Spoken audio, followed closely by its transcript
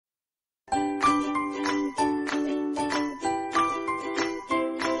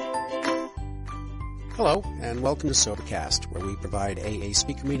Hello, and welcome to SoberCast, where we provide AA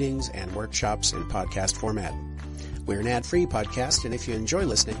speaker meetings and workshops in podcast format. We're an ad-free podcast, and if you enjoy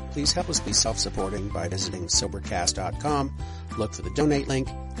listening, please help us be self-supporting by visiting Sobercast.com, look for the donate link,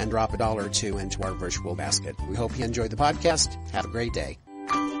 and drop $1 or $2 into our virtual basket. We hope you enjoy the podcast. Have a great day.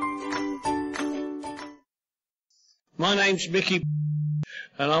 My name's Mickey,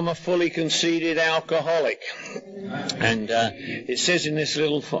 and I'm a fully conceded alcoholic. And it says in this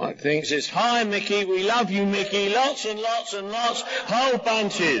little thing, it says, "Hi, Mickey, we love you, Mickey, lots and lots and lots, whole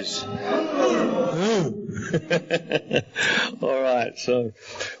bunches." All right, so,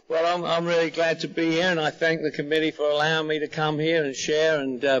 well, I'm really glad to be here, and I thank the committee for allowing me to come here and share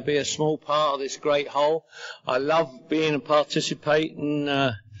and be a small part of this great whole. I love being a participating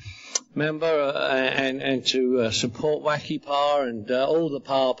member and to support Wacky Pa and all the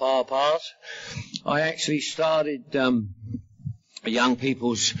Pas. I actually started young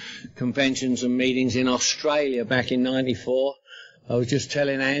people's conventions and meetings in Australia back in '94. I was just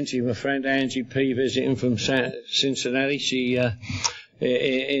telling Angie, my friend Angie P, visiting from Cincinnati.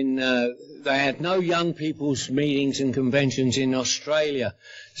 They had no young people's meetings and conventions in Australia.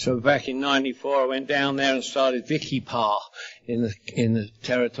 So back in '94, I went down there and started Vicky Pa in the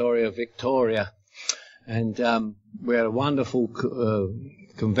territory of Victoria. And we had a wonderful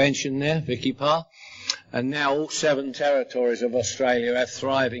convention there, Vicky Pa. And now all 7 territories of Australia have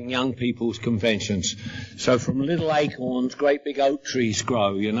thriving young people's conventions. So from little acorns, great big oak trees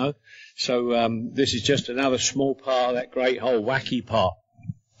grow, you know. So this is just another small part of that great whole Wacky Pa.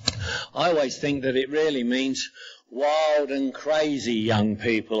 I always think that it really means wild and crazy young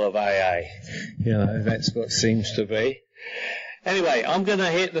people of AA. You know, that's what seems to be. Anyway, I'm going to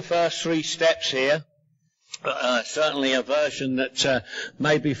hit the first 3 steps here. Certainly a version that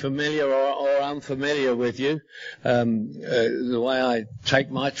may be familiar or unfamiliar with you. The way I take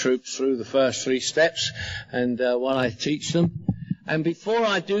my troops through the first 3 steps and what I teach them. And before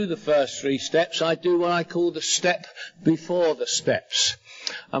I do the first 3 steps, I do what I call the step before the steps.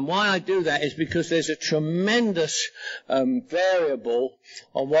 And why I do that is because there's a tremendous variable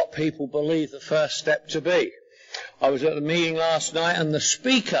on what people believe the first step to be. I was at the meeting last night, and the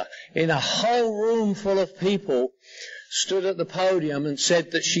speaker, in a whole room full of people, stood at the podium and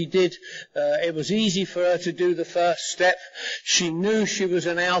said that she did, it was easy for her to do the first step. She knew she was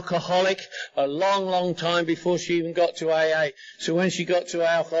an alcoholic a long, long time before she even got to AA. So when she got to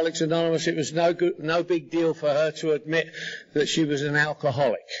Alcoholics Anonymous, it was no big deal for her to admit that she was an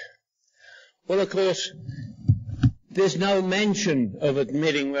alcoholic. Well, of course, there's no mention of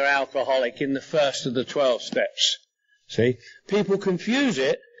admitting we're alcoholic in the first of the 12 steps. See, people confuse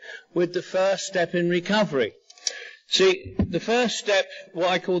it with the first step in recovery. See, the first step, what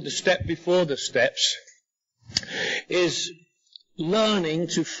I call the step before the steps, is learning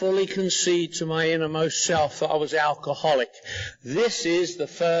to fully concede to my innermost self that I was alcoholic. This is the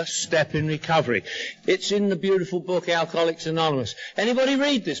first step in recovery. It's in the beautiful book Alcoholics Anonymous. Anybody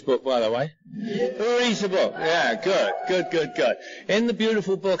read this book, by the way? Who reads the book? Yeah, good. In the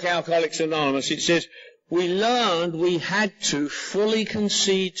beautiful book Alcoholics Anonymous, it says, we learned we had to fully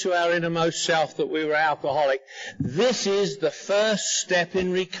concede to our innermost self that we were alcoholic. This is the first step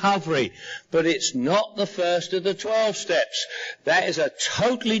in recovery, but it's not the first of the 12 steps. That is a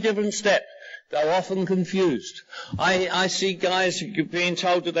totally different step, though often confused. I see guys being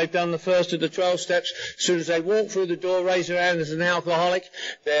told that they've done the first of the 12 steps. As soon as they walk through the door, raise their hand as an alcoholic,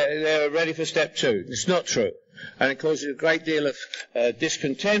 they're ready for step 2. It's not true. And it causes a great deal of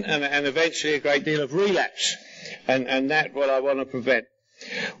discontent and eventually a great deal of relapse. And that's what I want to prevent.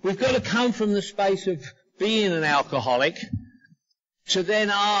 We've got to come from the space of being an alcoholic to then,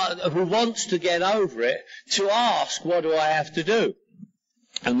 who wants to get over it, to ask, what do I have to do?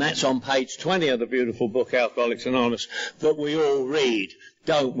 And that's on page 20 of the beautiful book Alcoholics Anonymous that we all read,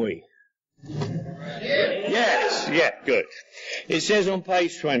 don't we? Yes, yeah, good. It says on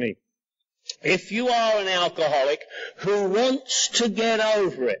page 20, if you are an alcoholic who wants to get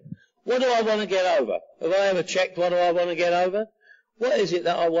over it, what do I want to get over? Have I ever checked what do I want to get over? What is it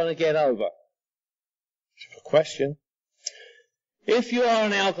that I want to get over? It's a question. If you are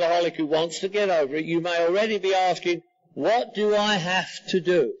an alcoholic who wants to get over it, you may already be asking, what do I have to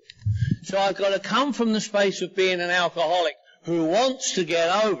do? So I've got to come from the space of being an alcoholic who wants to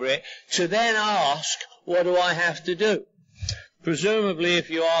get over it to then ask, what do I have to do? Presumably, if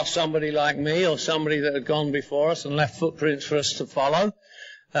you are somebody like me or somebody that had gone before us and left footprints for us to follow,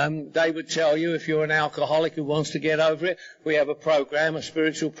 They would tell you, if you're an alcoholic who wants to get over it, we have a program, a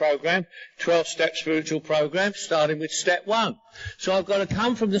spiritual program, 12-step spiritual program, starting with step 1. So I've got to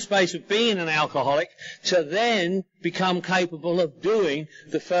come from the space of being an alcoholic to then become capable of doing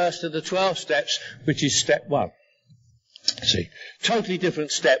the first of the 12 steps, which is step 1. See, totally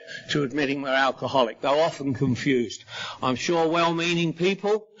different step to admitting we're alcoholic, though often confused. I'm sure well-meaning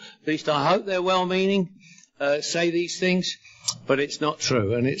people, at least I hope they're well-meaning, say these things, but it's not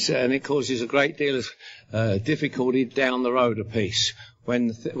true, and it causes a great deal of difficulty down the road a piece when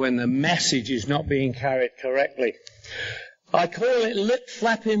the message is not being carried correctly. I call it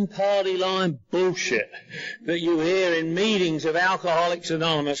lip-flapping party line bullshit that you hear in meetings of Alcoholics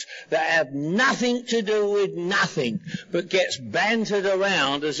Anonymous that have nothing to do with nothing, but gets bantered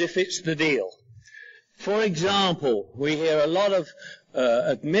around as if it's the deal. For example, we hear a lot of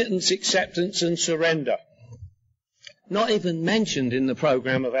admittance, acceptance and surrender. Not even mentioned in the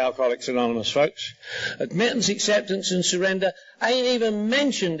program of Alcoholics Anonymous, folks. Admittance, acceptance and surrender ain't even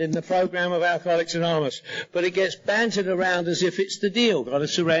mentioned in the program of Alcoholics Anonymous, but it gets bantered around as if it's the deal. Got to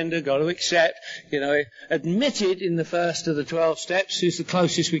surrender, got to accept. Admitted in the first of the 12 steps is the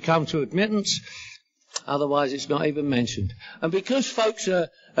closest we come to admittance. Otherwise, it's not even mentioned. And because folks are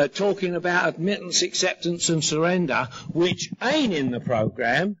talking about admittance, acceptance and surrender, which ain't in the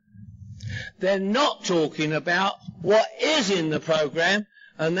program, they're not talking about what is in the program,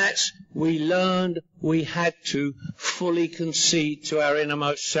 and that's we learned we had to fully concede to our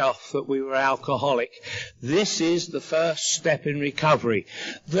innermost self that we were alcoholic. This is the first step in recovery.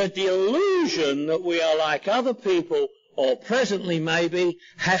 The delusion that we are like other people, or presently maybe,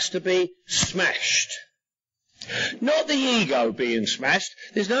 has to be smashed. Not the ego being smashed.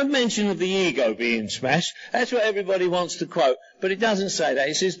 There's no mention of the ego being smashed. That's what everybody wants to quote. But it doesn't say that.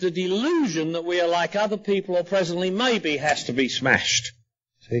 It says the delusion that we are like other people or presently maybe has to be smashed.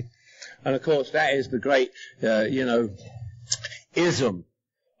 See? And of course that is the great, ism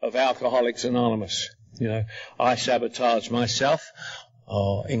of Alcoholics Anonymous. I sabotage myself.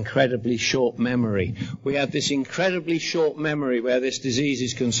 Oh, incredibly short memory. We have this incredibly short memory where this disease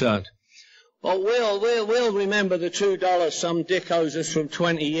is concerned. Well, we'll remember the $2 some dick owes us from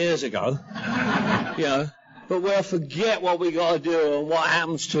 20 years ago, but we'll forget what we got to do and what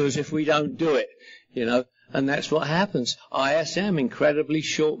happens to us if we don't do it, and that's what happens. ISM, incredibly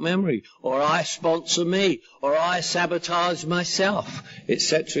short memory, or I sponsor me, or I sabotage myself,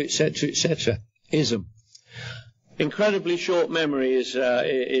 etc., etc., etc. Ism. Incredibly short memory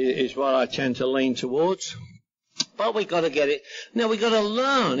is what I tend to lean towards. But we got to get it. Now we got to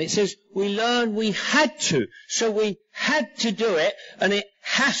learn. It says we learned we had to. So we had to do it, and it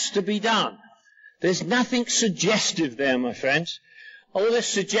has to be done. There's nothing suggestive there, my friends. All this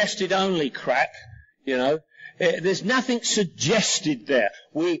suggested only crap, There's nothing suggested there.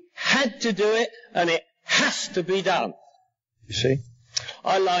 We had to do it, and it has to be done. You see?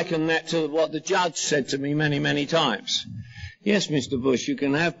 I liken that to what the judge said to me many, many times. Yes, Mr. Bush, you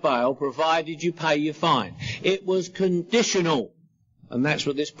can have bail provided you pay your fine. It was conditional. And that's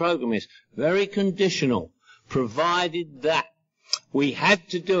what this program is. Very conditional. Provided that. We had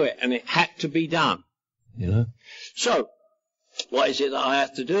to do it, and it had to be done. So, what is it that I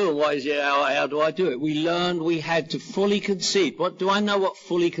have to do, and what is it, how do I do it? We learned we had to fully concede. Do I know what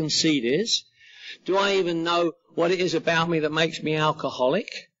fully concede is? Do I even know what it is about me that makes me alcoholic?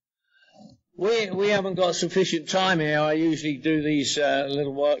 We haven't got sufficient time here. I usually do these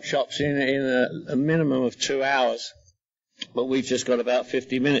little workshops in a minimum of 2 hours. But we've just got about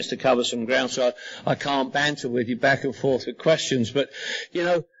 50 minutes to cover some ground, so I can't banter with you back and forth with questions. But,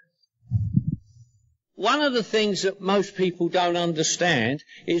 one of the things that most people don't understand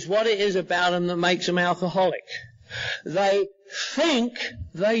is what it is about them that makes them alcoholic. They think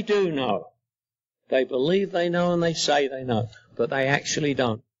they do know. They believe they know and they say they know, but they actually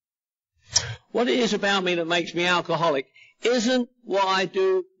don't. What it is about me that makes me alcoholic isn't what I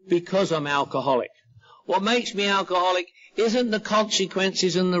do because I'm alcoholic. What makes me alcoholic isn't the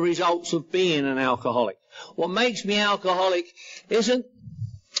consequences and the results of being an alcoholic. What makes me alcoholic isn't,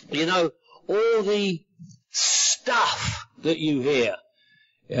 all the stuff that you hear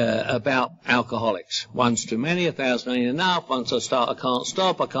about alcoholics. One's too many, 1,000 ain't enough. Once I start, I can't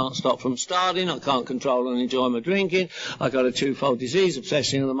stop from starting. I can't control and enjoy my drinking. I've got a twofold disease,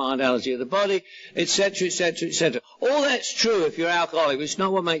 obsession of the mind, allergy of the body, etc., etc., etc. All that's true if you're alcoholic, but it's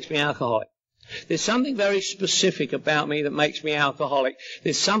not what makes me alcoholic. There's something very specific about me that makes me alcoholic.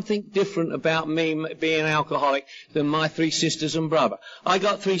 There's something different about me being alcoholic than my 3 sisters and brother. I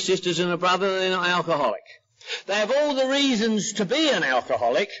got 3 sisters and a brother, they're not alcoholic. They have all the reasons to be an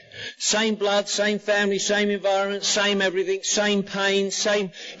alcoholic. Same blood, same family, same environment, same everything, same pain,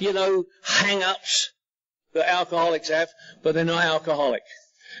 same, hang-ups that alcoholics have, but they're not alcoholic.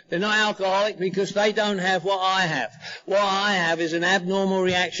 They're not alcoholic because they don't have what I have. What I have is an abnormal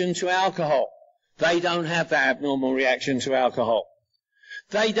reaction to alcohol. They don't have that abnormal reaction to alcohol.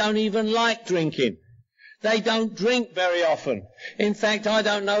 They don't even like drinking. They don't drink very often. In fact, I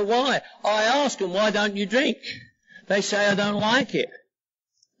don't know why. I ask them, why don't you drink? They say, I don't like it.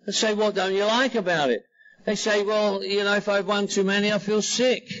 I say, what don't you like about it? They say, well, if I've won too many, I feel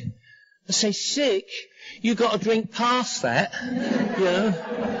sick. I say, sick? You've got to drink past that,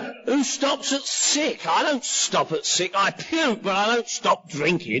 Who stops at sick? I don't stop at sick. I puke, but I don't stop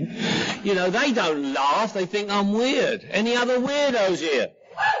drinking. They don't laugh. They think I'm weird. Any other weirdos here?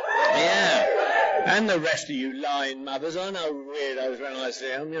 Yeah. And the rest of you lying mothers. I know weirdos when I see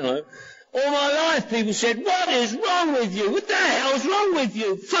them, All my life people said, what is wrong with you? What the hell's wrong with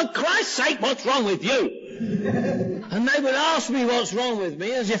you? For Christ's sake, what's wrong with you? And they would ask me what's wrong with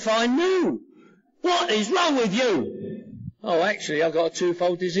me as if I knew. What is wrong with you? Oh, actually, I've got a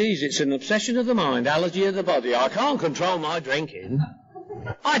twofold disease. It's an obsession of the mind, allergy of the body. I can't control my drinking.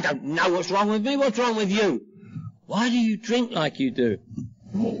 I don't know what's wrong with me. What's wrong with you? Why do you drink like you do?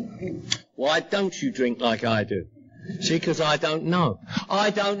 Why don't you drink like I do? See, because I don't know.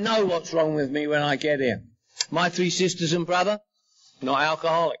 I don't know what's wrong with me when I get here. My 3 sisters and brother, not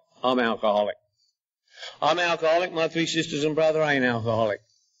alcoholic. I'm alcoholic. I'm alcoholic. My 3 sisters and brother ain't alcoholic.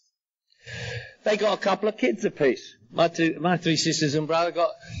 They got a couple of kids apiece. My 3 sisters and brother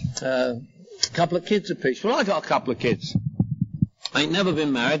got a couple of kids apiece. Well, I got a couple of kids. I ain't never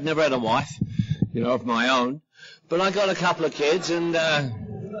been married, never had a wife, of my own. But I got a couple of kids, and,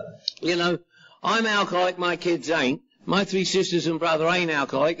 I'm alcoholic, my kids ain't. My 3 sisters and brother ain't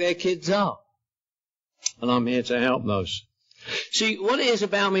alcoholic, their kids are. And I'm here to help those. See, what it is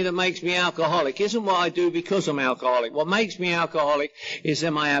about me that makes me alcoholic isn't what I do because I'm alcoholic. What makes me alcoholic is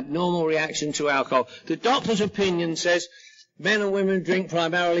my abnormal reaction to alcohol. The doctor's opinion says men and women drink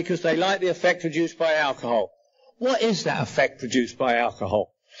primarily because they like the effect produced by alcohol. What is that effect produced by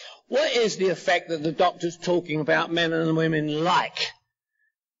alcohol? What is the effect that the doctor's talking about men and women like?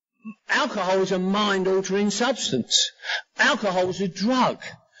 Alcohol is a mind-altering substance. Alcohol is a drug.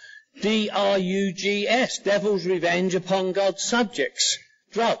 D-R-U-G-S, Devil's Revenge upon God's subjects.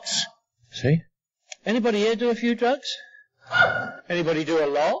 Drugs. See? Anybody here do a few drugs? Anybody do a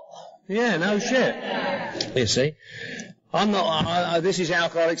lot? Yeah, no shit. You see? I'm not, this is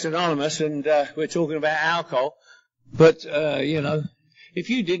Alcoholics Anonymous, and we're talking about alcohol. But, if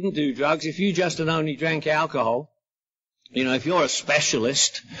you didn't do drugs, if you just and only drank alcohol, if you're a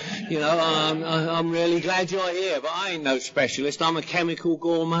specialist, I'm really glad you're here, but I ain't no specialist. I'm a chemical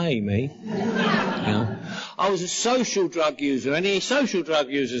gourmet, me. I was a social drug user. Any social drug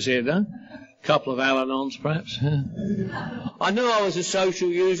users here, though? A couple of Al-Anons, perhaps. I knew I was a social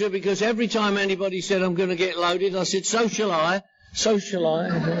user because every time anybody said I'm going to get loaded, I said, so shall I. So shall I.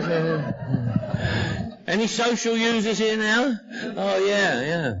 Any social users here now? Oh,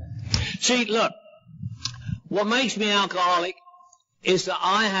 yeah. See, look. What makes me alcoholic is that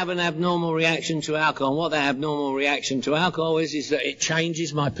I have an abnormal reaction to alcohol. And what that abnormal reaction to alcohol is that it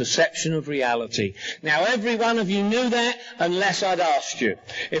changes my perception of reality. Now, every one of you knew that unless I'd asked you.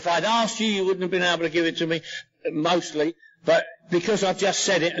 If I'd asked you, you wouldn't have been able to give it to me, mostly. But because I've just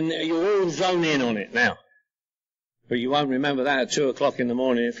said it, and you're all zone in on it now. But you won't remember that at 2 o'clock in the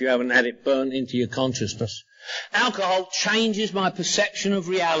morning if you haven't had it burnt into your consciousness. Alcohol changes my perception of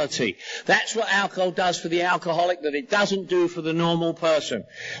reality. That's what alcohol does for the alcoholic that it doesn't do for the normal person.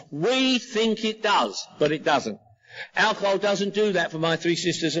 We think it does, but it doesn't. Alcohol doesn't do that for my 3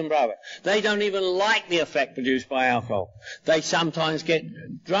 sisters and brother. They don't even like the effect produced by alcohol. They sometimes get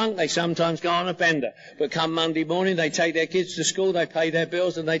drunk, they sometimes go on a bender. But come Monday morning, they take their kids to school, they pay their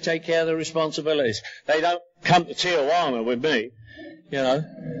bills, and they take care of their responsibilities. They don't come to Tijuana with me.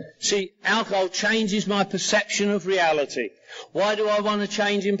 See, alcohol changes my perception of reality. Why do I want to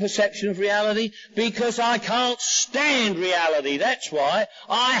change in perception of reality? Because I can't stand reality. That's why.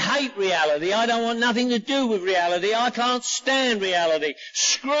 I hate reality. I don't want nothing to do with reality. I can't stand reality.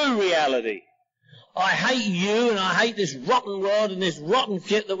 Screw reality. I hate you, and I hate this rotten world and this rotten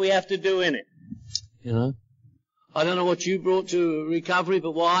shit that we have to do in it. I don't know what you brought to recovery,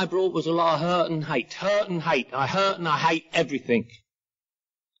 but what I brought was a lot of hurt and hate. Hurt and hate. I hurt and I hate everything.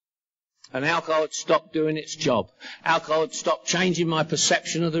 And alcohol had stopped doing its job. Alcohol had stopped changing my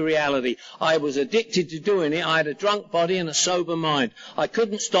perception of the reality. I was addicted to doing it. I had a drunk body and a sober mind. I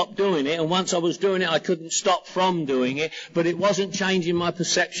couldn't stop doing it, and once I was doing it, I couldn't stop from doing it, but it wasn't changing my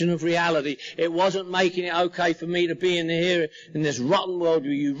perception of reality. It wasn't making it okay for me to be in here in this rotten world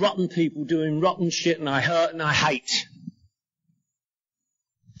with you rotten people doing rotten shit, and I hurt and I hate.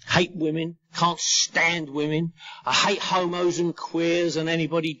 Hate women, can't stand women. I hate homos and queers and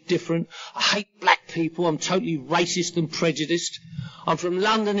anybody different. I hate black people. I'm totally racist and prejudiced. I'm from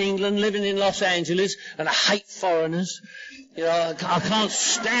London, England, living in Los Angeles, and I hate foreigners. You know, I can't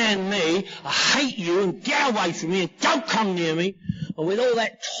stand me. I hate you, and get away from me and don't come near me. And with all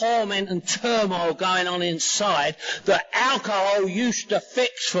that torment and turmoil going on inside, that alcohol used to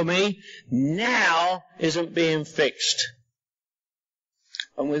fix for me now isn't being fixed.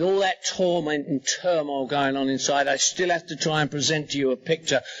 And with all that torment and turmoil going on inside, I still have to try and present to you a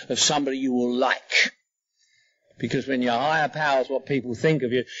picture of somebody you will like. Because when your higher power's what people think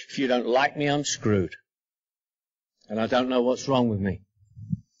of you, if you don't like me, I'm screwed. And I don't know what's wrong with me.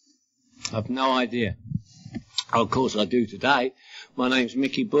 I've no idea. Oh, of course I do today. My name's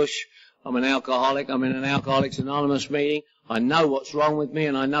Mickey Bush. I'm an alcoholic. I'm in an Alcoholics Anonymous meeting. I know what's wrong with me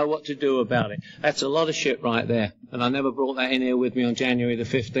and I know what to do about it. That's a lot of shit right there. And I never brought that in here with me on January the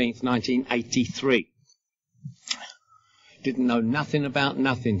 15th, 1983. Didn't know nothing about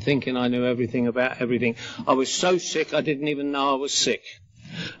nothing, thinking I knew everything about everything. I was so sick I didn't even know I was sick.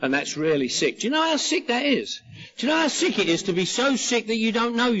 And that's really sick. Do you know how sick that is? Do you know how sick it is to be so sick that you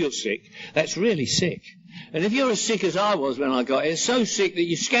don't know you're sick? That's really sick. And if you're as sick as I was when I got here, so sick that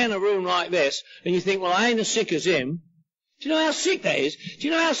you scan a room like this and you think, well, I ain't as sick as him. Do you know how sick that is? Do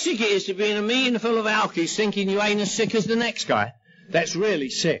you know how sick it is to be in a meeting full of alkies thinking you ain't as sick as the next guy? That's really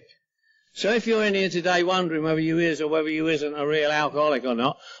sick. So if you're in here today wondering whether you is or whether you isn't a real alcoholic or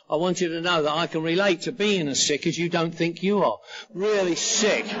not, I want you to know that I can relate to being as sick as you don't think you are. Really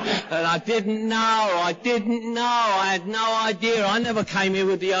sick. And I didn't know. I had no idea. I never came here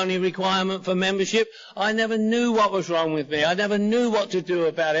with the only requirement for membership. I never knew what was wrong with me. I never knew what to do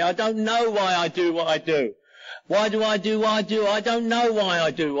about it. I don't know why I do what I do. Why do I do what I do? I don't know why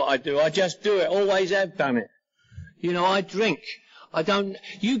I do what I do. I just do it. Always have done it. You know, I drink.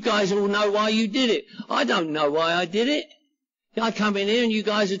 You guys all know why you did it. I don't know why I did it. I come in here and you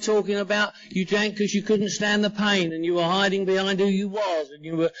guys are talking about you drank because you couldn't stand the pain and you were hiding behind who you was and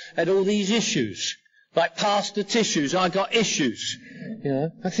you had all these issues. Like past the tissues, I got issues. You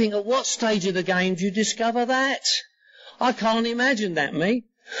know, I think at what stage of the game do you discover that? I can't imagine that, me.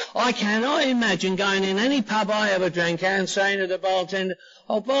 I cannot imagine going in any pub I ever drank at and saying to the bartender,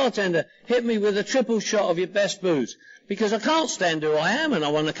 oh, bartender, hit me with a triple shot of your best booze. Because I can't stand who I am and I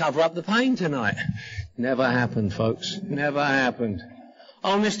want to cover up the pain tonight. Never happened, folks. Never happened.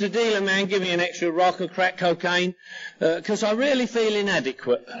 Oh, Mr. Dealer Man, give me an extra rock of crack cocaine, 'cause I really feel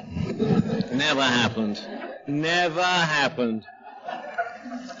inadequate. Never happened. Never happened.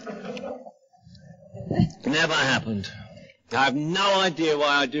 Never happened. I have no idea why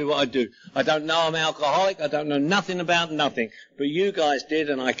I do what I do. I don't know I'm alcoholic. I don't know nothing about nothing. But you guys did,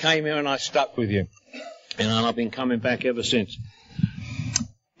 and I came here and I stuck with you. And I've been coming back ever since.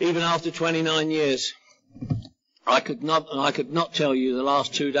 Even after 29 years, I could not tell you the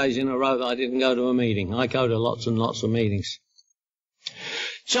last 2 days in a row that I didn't go to a meeting. I go to lots and lots of meetings.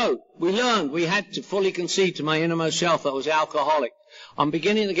 So, we learned we had to fully concede to my innermost self that I was alcoholic. I'm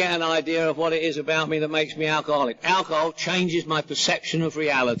beginning to get an idea of what it is about me that makes me alcoholic. Alcohol changes my perception of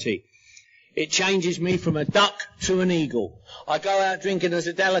reality. It changes me from a duck to an eagle. I go out drinking as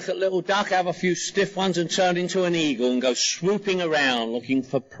a delicate little duck, have a few stiff ones and turn into an eagle and go swooping around looking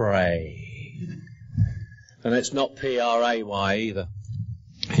for prey. And it's not P-R-A-Y either.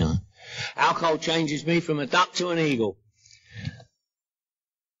 You know. Alcohol changes me from a duck to an eagle.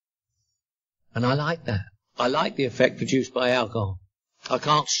 And I like that. I like the effect produced by alcohol. I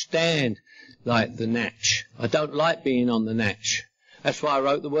can't stand like the natch. I don't like being on the natch. That's why I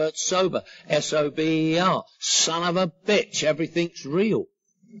wrote the word sober. S-O-B-E-R. Son of a bitch. Everything's real.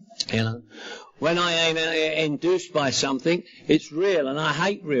 You know. When I ain't induced by something, it's real, and I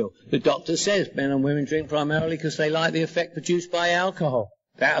hate real. The doctor says men and women drink primarily because they like the effect produced by alcohol.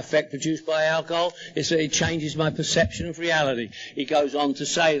 That effect produced by alcohol is that it changes my perception of reality. He goes on to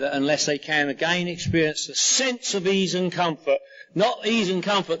say that unless they can again experience the sense of ease and comfort, not ease and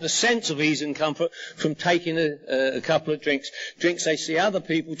comfort, the sense of ease and comfort from taking a couple of drinks they see other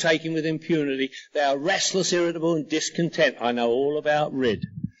people taking with impunity, they are restless, irritable and discontent. I know all about RID.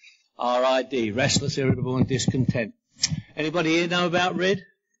 R-I-D, restless, irritable and discontent. Anybody here know about RID?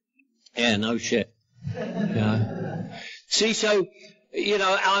 Yeah, no shit. See, so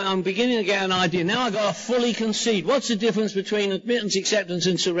I'm beginning to get an idea. Now I've got to fully concede. What's the difference between admittance, acceptance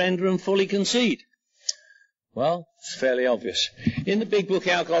and surrender and fully concede? Well, it's fairly obvious. In the big book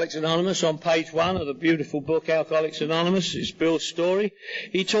Alcoholics Anonymous, on page 1 of the beautiful book Alcoholics Anonymous, it's Bill's story,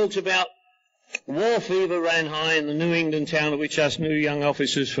 he talks about war fever ran high in the New England town of which us new young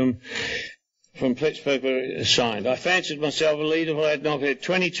officers from Pittsburgh were assigned. I fancied myself a leader, for I had not had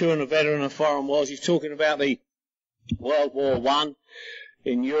 22 and a veteran of foreign wars. He's talking about the World War I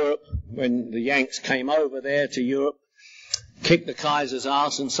in Europe, when the Yanks came over there to Europe, kicked the Kaiser's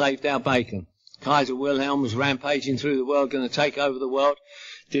arse and saved our bacon. Kaiser Wilhelm was rampaging through the world, going to take over the world.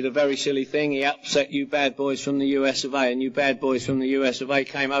 Did a very silly thing. He upset you bad boys from the US of A, and you bad boys from the US of A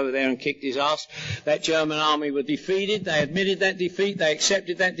came over there and kicked his ass. That German army were defeated. They admitted that defeat. They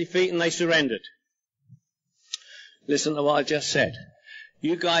accepted that defeat, and they surrendered. Listen to what I just said.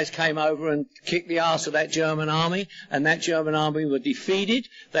 You guys came over and kicked the ass of that German army, and that German army were defeated.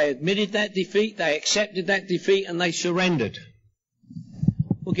 They admitted that defeat. They accepted that defeat, and they surrendered.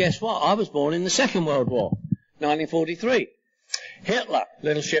 Well, guess what? I was born in the Second World War, 1943. Hitler,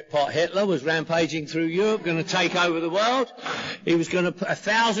 little shitpot Hitler, was rampaging through Europe, going to take over the world. He was going to put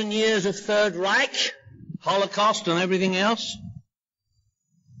 1,000 years of Third Reich, Holocaust and everything else.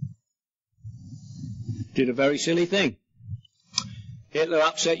 Did a very silly thing. Hitler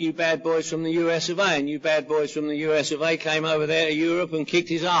upset you bad boys from the US of A, and you bad boys from the US of A came over there to Europe and kicked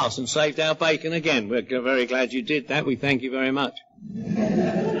his arse and saved our bacon again. We're very glad you did that. We thank you very much.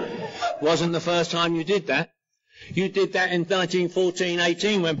 Wasn't the first time you did that. You did that in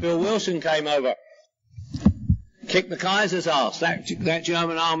 1914-18 when Bill Wilson came over. Kicked the Kaiser's arse. That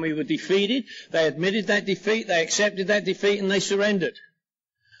German army were defeated. They admitted that defeat. They accepted that defeat and they surrendered.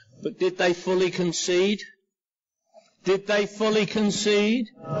 But did they fully concede? Did they fully concede?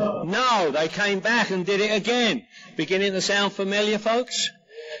 No, they came back and did it again. Beginning to sound familiar, folks?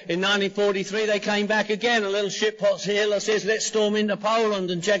 In 1943, they came back again. A little shitpot Hitler says, let's storm into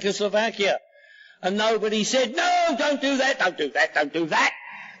Poland and Czechoslovakia. And nobody said, no, don't do that, don't do that, don't do that.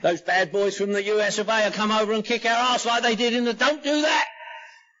 Those bad boys from the US of A will come over and kick our ass like they did in the don't do that.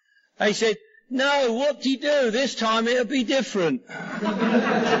 They said, no, what'd he do? This time it'll be different.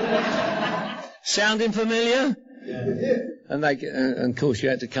 Sounding familiar? And of course you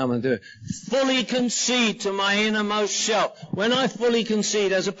had to come and do it. Fully concede to my innermost self. When I fully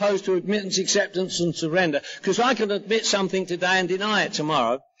concede, as opposed to admittance, acceptance and surrender, because I can admit something today and deny it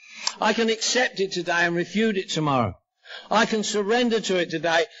tomorrow. I can accept it today and refute it tomorrow. I can surrender to it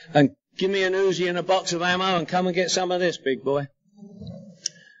today and give me an Uzi and a box of ammo and come and get some of this, big boy.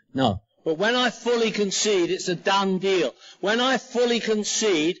 No. But when I fully concede, it's a done deal. When I fully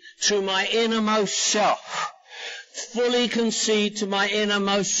concede to my innermost self, fully concede to my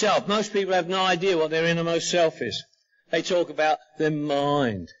innermost self. Most people have no idea what their innermost self is. They talk about their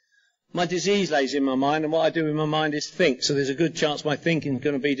mind. My disease lays in my mind, and what I do in my mind is think, so there's a good chance my thinking is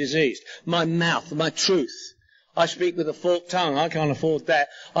going to be diseased. My mouth, my truth. I speak with a forked tongue. I can't afford that.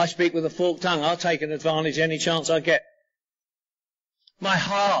 I speak with a forked tongue. I'll take an advantage any chance I get. My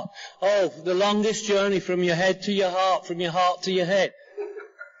heart. Oh, the longest journey from your head to your heart, from your heart to your head.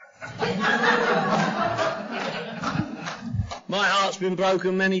 My heart's been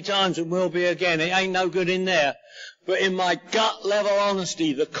broken many times and will be again. It ain't no good in there. But in my gut level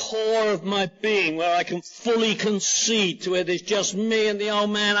honesty, the core of my being, where I can fully concede to where there's just me and the old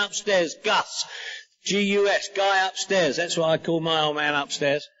man upstairs, Gus, G-U-S, guy upstairs. That's what I call my old man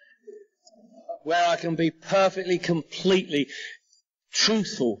upstairs. Where I can be perfectly, completely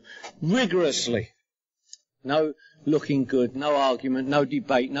truthful, rigorously. No looking good, no argument, no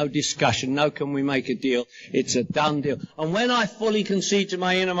debate, no discussion, no can we make a deal. It's a done deal. And when I fully concede to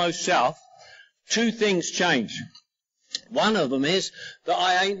my innermost self, two things change. One of them is that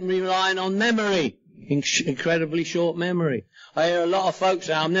I ain't relying on memory, incredibly short memory. I hear a lot of folks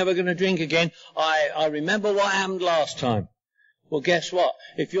say, I'm never going to drink again. I remember what happened last time. Well, guess what?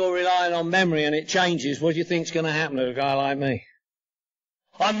 If you're relying on memory and it changes, what do you think's going to happen to a guy like me?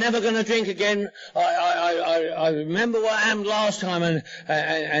 I'm never going to drink again. I remember what happened last time, and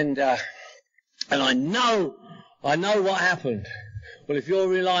I know what happened. Well, if you're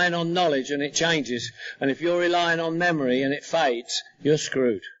relying on knowledge and it changes, and if you're relying on memory and it fades, you're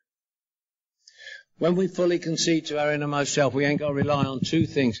screwed. When we fully concede to our innermost self, we ain't got to rely on two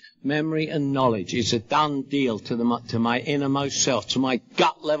things, memory and knowledge. It's a done deal to my innermost self, to my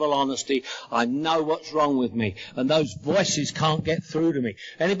gut level honesty. I know what's wrong with me, and those voices can't get through to me.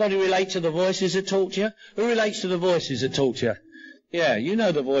 Anybody relate to the voices that talk to you? Who relates to the voices that talk to you? Yeah, you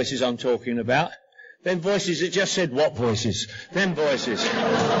know the voices I'm talking about. Them voices that just said, what voices? Them voices.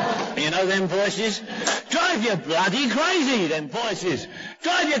 You know them voices? Drive you bloody crazy, them voices.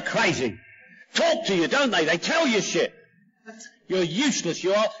 Drive you crazy. Talk to you, don't they? They tell you shit. You're useless,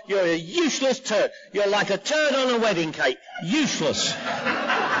 you are. You're a useless turd. You're like a turd on a wedding cake. Useless.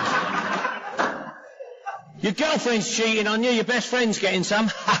 Your girlfriend's cheating on you, your best friend's getting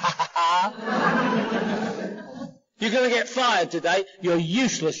some. You're going to get fired today. You're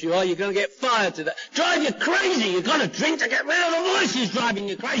useless, you are. You're going to get fired today. Drive you crazy. You've got to drink to get rid of the voices driving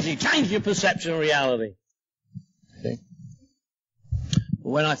you crazy. Change your perception of reality. See?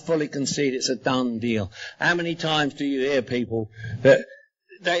 When I fully concede it's a done deal. How many times do you hear people that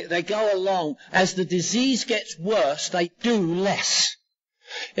they go along, as the disease gets worse, they do less?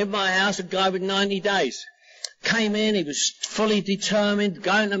 In my house, a guy with 90 days. Came in, he was fully determined,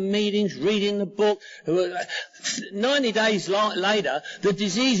 going to meetings, reading the book. 90 days later, the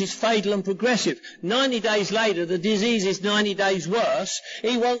disease is fatal and progressive. 90 days later, the disease is 90 days worse.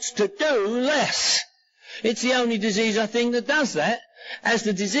 He wants to do less. It's the only disease, I think, that does that. As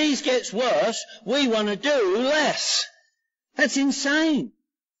the disease gets worse, we want to do less. That's insane.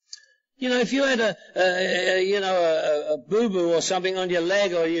 You know, if you had a boo-boo or something on your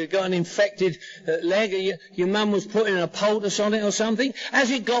leg, or you got an infected leg, or your mum was putting a poultice on it or something,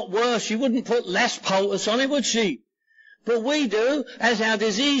 as it got worse, she wouldn't put less poultice on it, would she? But we do. As our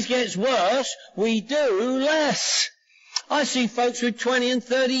disease gets worse, we do less. I see folks with 20 and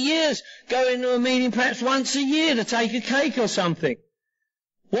 30 years go into a meeting perhaps once a year to take a cake or something.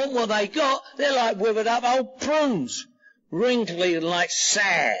 Want what they got? They're like withered up old prunes, wrinkly and like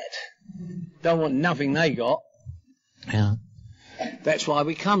sad. Don't want nothing they got. Yeah. That's why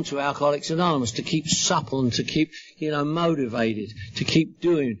we come to Alcoholics Anonymous, to keep supple and to keep, motivated, to keep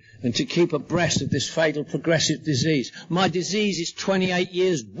doing and to keep abreast of this fatal progressive disease. My disease is 28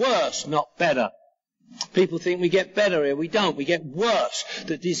 years worse, not better. People think we get better here. We don't. We get worse.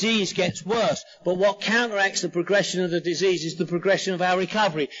 The disease gets worse. But what counteracts the progression of the disease is the progression of our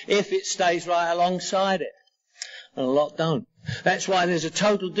recovery, if it stays right alongside it. And a lot don't. That's why there's a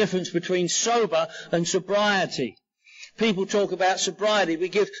total difference between sober and sobriety. People talk about sobriety. We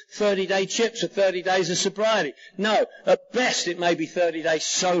give 30-day chips for 30 days of sobriety. No, at best it may be 30 days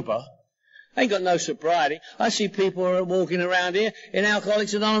sober. Ain't got no sobriety. I see people who are walking around here in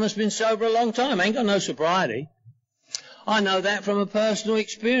Alcoholics Anonymous, been sober a long time. Ain't got no sobriety. I know that from a personal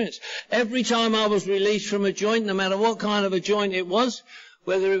experience. Every time I was released from a joint, no matter what kind of a joint it was,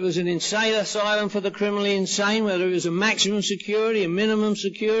 whether it was an insane asylum for the criminally insane, whether it was a maximum security, a minimum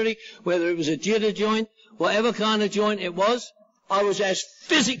security, whether it was a jitter joint, whatever kind of joint it was, I was as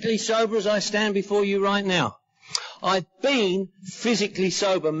physically sober as I stand before you right now. I've been physically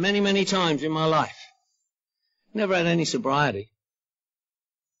sober many, many times in my life. Never had any sobriety.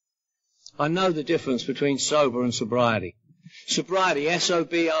 I know the difference between sober and sobriety. Sobriety,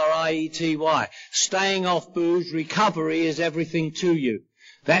 S-O-B-R-I-E-T-Y. Staying off booze, recovery is everything to you.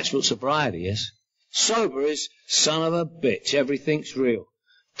 That's what sobriety is. Sober is son of a bitch. Everything's real.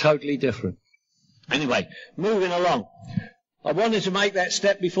 Totally different. Anyway, moving along. I wanted to make that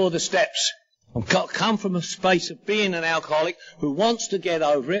step before the steps. I've come from a space of being an alcoholic who wants to get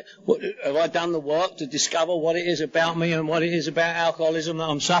over it. Have I done the work to discover what it is about me and what it is about alcoholism that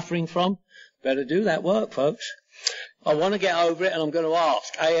I'm suffering from? Better do that work, folks. I want to get over it, and I'm going to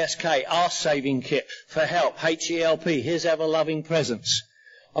ask, ASK, Ask Saving Kit, for help, HELP, His Ever-Loving Presence.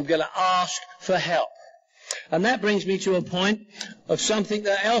 I'm going to ask for help. And that brings me to a point of something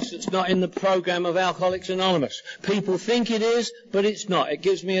else that's not in the program of Alcoholics Anonymous. People think it is, but it's not. It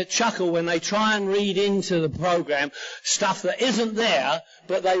gives me a chuckle when they try and read into the program stuff that isn't there,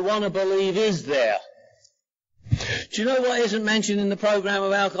 but they want to believe is there. Do you know what isn't mentioned in the program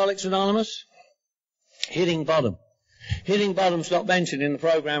of Alcoholics Anonymous? Hitting bottom. Hitting bottom's not mentioned in the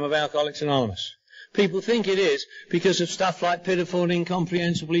program of Alcoholics Anonymous. People think it is because of stuff like pitiful and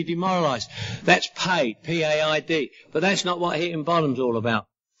incomprehensibly demoralized. That's paid, P-A-I-D. But that's not what hitting bottom's all about.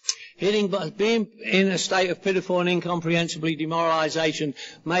 Being in a state of pitiful and incomprehensibly demoralization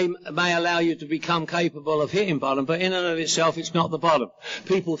may allow you to become capable of hitting bottom, but in and of itself it's not the bottom.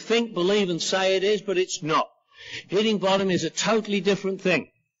 People think, believe and say it is, but it's not. Hitting bottom is a totally different thing.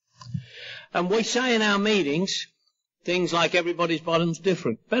 And we say in our meetings things like everybody's bottom's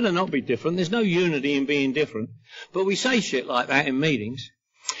different. Better not be different. There's no unity in being different. But we say shit like that in meetings.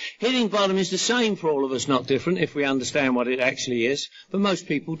 Hitting bottom is the same for all of us, not different, if we understand what it actually is. But most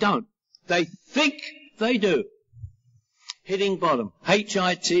people don't. They think they do. Hitting bottom.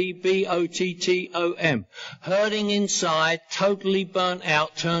 H-I-T-B-O-T-T-O-M. Hurting inside, totally burnt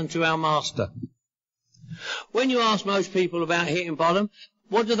out, turn to our master. When you ask most people about hitting bottom,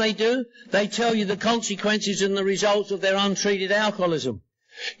 What do? They tell you the consequences and the results of their untreated alcoholism.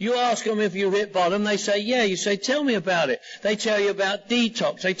 You ask them if you hit bottom, they say, yeah. You say, tell me about it. They tell you about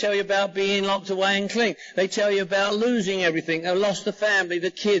detox. They tell you about being locked away and clean. They tell you about losing everything. They lost the family,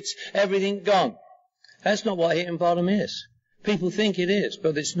 the kids, everything gone. That's not what hitting bottom is. People think it is,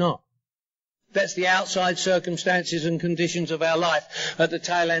 but it's not. That's the outside circumstances and conditions of our life at the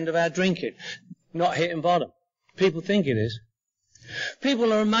tail end of our drinking, not hitting bottom. People think it is.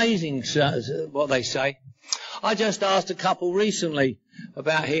 People are amazing, what they say. I just asked a couple recently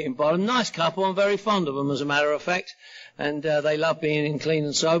about hitting bottom. Nice couple, I'm very fond of them as a matter of fact. And they love being clean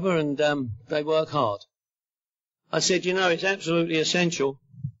and sober, and they work hard. I said, it's absolutely essential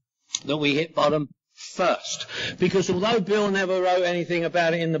that we hit bottom first. Because although Bill never wrote anything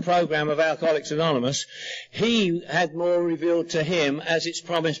about it in the program of Alcoholics Anonymous, he had more revealed to him as it's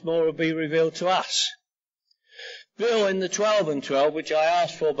promised more will be revealed to us. Bill, in the 12 and 12, which I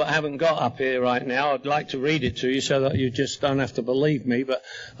asked for but haven't got up here right now, I'd like to read it to you so that you just don't have to believe me, but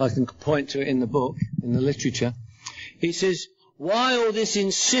I can point to it in the book, in the literature. He says, why all this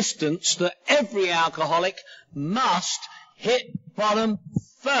insistence that every alcoholic must hit bottom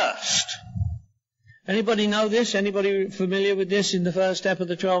first? Anybody know this? Anybody familiar with this in the first step of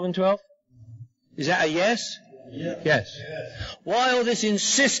the 12 and 12? Is that a yes? Yes. Why all this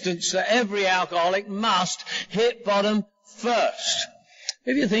insistence that every alcoholic must hit bottom first?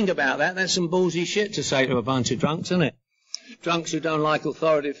 If you think about that, that's some ballsy shit to say to a bunch of drunks, isn't it? Drunks who don't like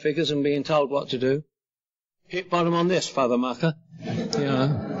authoritative figures and being told what to do. Hit bottom on this, Father Mucker.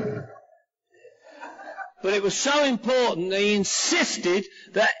 But it was so important that he insisted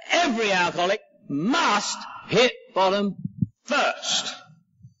that every alcoholic must hit bottom first.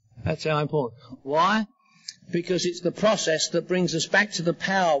 That's how important. Why? Because it's the process that brings us back to the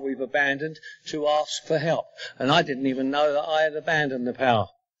power we've abandoned to ask for help. And I didn't even know that I had abandoned the power.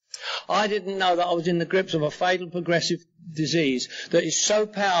 I didn't know that I was in the grips of a fatal progressive disease that is so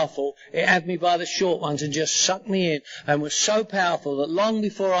powerful it had me by the short ones and just sucked me in, and was so powerful that long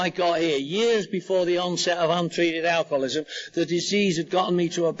before I got here, years before the onset of untreated alcoholism, the disease had gotten me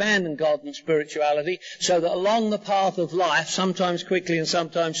to abandon God and spirituality, so that along the path of life, sometimes quickly and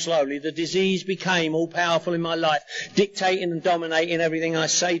sometimes slowly, the disease became all powerful in my life, dictating and dominating everything I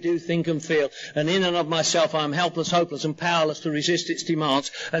say, do, think and feel, and in and of myself I am helpless, hopeless and powerless to resist its demands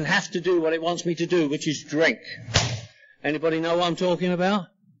and have to do what it wants me to do, which is drink. Anybody know what I'm talking about?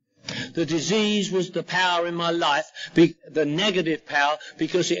 The disease was the power in my life, the negative power,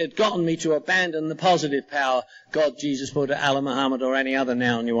 because it had gotten me to abandon the positive power. God, Jesus, Buddha, Allah, Muhammad, or any other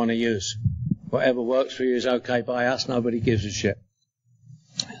noun you want to use. Whatever works for you is okay by us. Nobody gives a shit.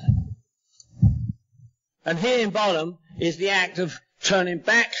 And hitting bottom is the act of turning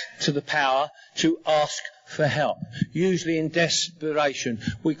back to the power to ask for help, usually in desperation.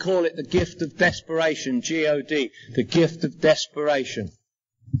 We call it the gift of desperation, G-O-D, the gift of desperation.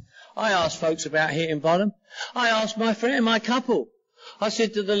 I asked folks about hitting bottom. I asked my friend, my couple. I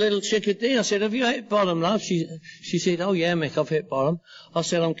said to the little chickadee, I said, have you hit bottom, love? She said, oh yeah, Mick, I've hit bottom. I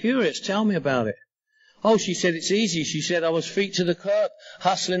said, I'm curious, tell me about it. Oh, she said, it's easy. She said, I was feet to the curb,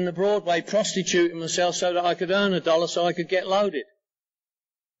 hustling the Broadway, prostituting myself so that I could earn $1 so I could get loaded.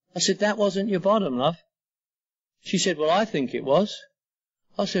 I said, that wasn't your bottom, love. She said, well, I think it was.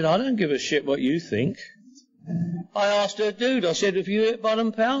 I said, I don't give a shit what you think. I asked her dude, I said, have you hit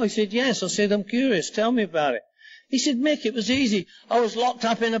bottom, pal? He said, yes. I said, I'm curious, tell me about it. He said, Mick, it was easy. I was locked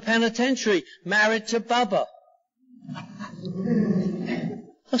up in a penitentiary, married to Bubba.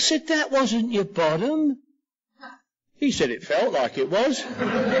 I said, that wasn't your bottom. He said, it felt like it was.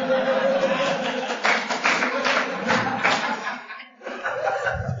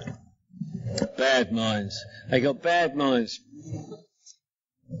 Bad minds. They got bad minds.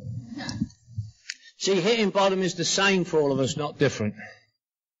 See, hitting bottom is the same for all of us, not different.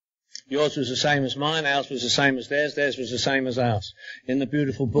 Yours was the same as mine, ours was the same as theirs, theirs was the same as ours. In the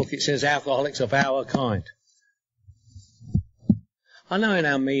beautiful book it says alcoholics of our kind. I know in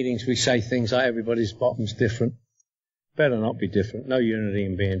our meetings we say things like everybody's bottom's different. Better not be different. No unity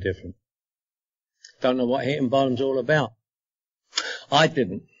in being different. Don't know what hitting bottom's all about. I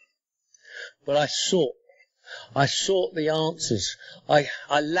didn't. But I sought the answers. I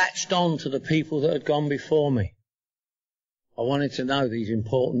latched on to the people that had gone before me. I wanted to know these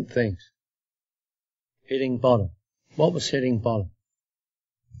important things. Hitting bottom. What was hitting bottom?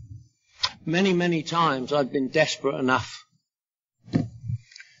 Many, many times I've been desperate enough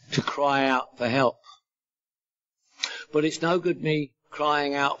to cry out for help. But it's no good me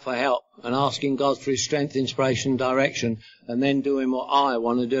crying out for help and asking God for his strength, inspiration, direction, and then doing what I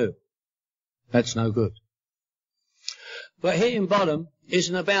want to do. That's no good. But hitting bottom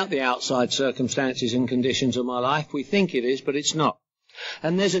isn't about the outside circumstances and conditions of my life. We think it is, but it's not.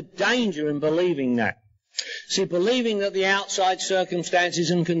 And there's a danger in believing that. See, believing that the outside circumstances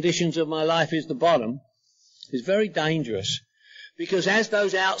and conditions of my life is the bottom is very dangerous. Because as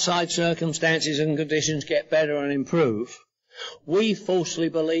those outside circumstances and conditions get better and improve, we falsely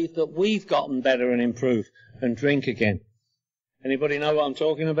believe that we've gotten better and improved and drink again. Anybody know what I'm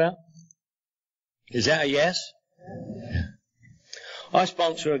talking about? Is that a yes? Yeah. I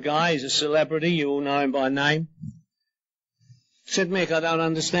sponsor a guy, he's a celebrity, you all know him by name. Said, Mick, I don't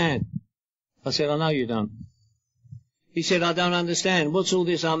understand. I said, I know you don't. He said, I don't understand. What's all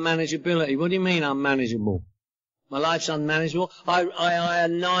this unmanageability? What do you mean unmanageable? My life's unmanageable. I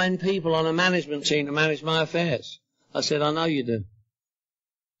had 9 people on a management team to manage my affairs. I said, I know you do.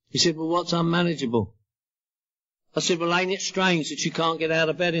 He said, well, what's unmanageable? I said, well, ain't it strange that you can't get out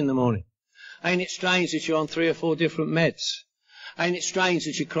of bed in the morning? Ain't it strange that you're on 3 or 4 different meds? Ain't it strange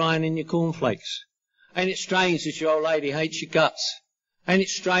that you're crying in your cornflakes? Ain't it strange that your old lady hates your guts? Ain't it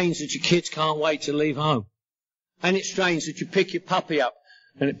strange that your kids can't wait to leave home? Ain't it strange that you pick your puppy up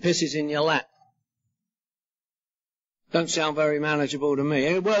and it pisses in your lap? Don't sound very manageable to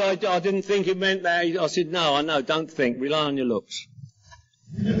me. Well, I didn't think it meant that. I said, no, I know, don't think. Rely on your looks.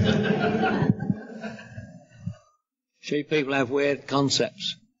 See, people have weird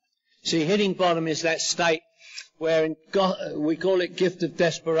concepts. See, hitting bottom is that state where we call it gift of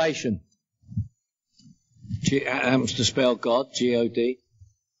desperation. It happens to spell God, G-O-D.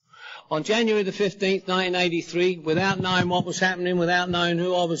 On January the 15th, 1983, without knowing what was happening, without knowing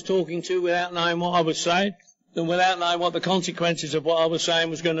who I was talking to, without knowing what I was saying, and without knowing what the consequences of what I was saying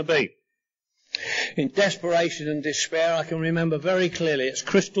was going to be. In desperation and despair, I can remember very clearly, it's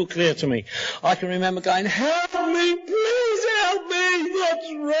crystal clear to me, I can remember going, help me, please help me,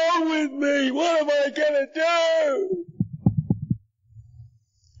 what's wrong with me, what am I going to do?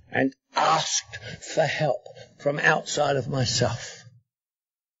 And asked for help from outside of myself.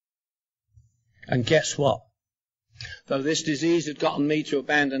 And guess what? Though this disease had gotten me to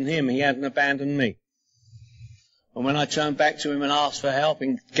abandon him, he hadn't abandoned me. And when I turned back to him and asked for help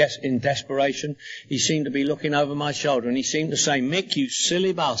in desperation, he seemed to be looking over my shoulder and he seemed to say, Mick, you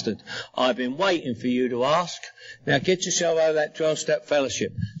silly bastard, I've been waiting for you to ask. Now get yourself over that 12-step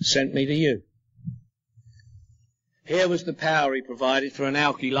fellowship. Sent me to you. Here was the power he provided for an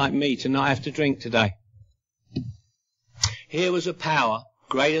alkie like me to not have to drink today. Here was a power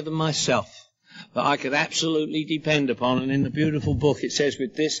greater than myself that I could absolutely depend upon. And in the beautiful book it says,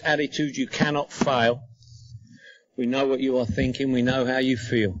 with this attitude you cannot fail. We know what you are thinking. We know how you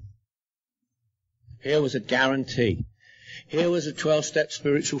feel. Here was a guarantee. Here was a 12-step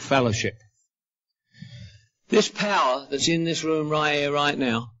spiritual fellowship. This power that's in this room right here, right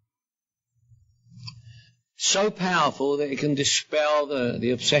now, so powerful that it can dispel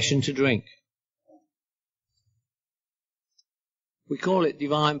the obsession to drink. We call it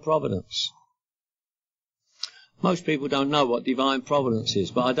divine providence. Most people don't know what divine providence is,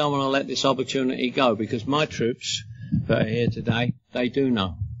 but I don't want to let this opportunity go because my troops that are here today, they do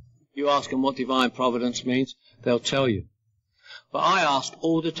know. You ask them what divine providence means, they'll tell you. But I ask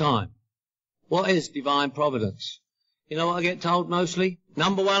all the time, what is divine providence? You know what I get told mostly?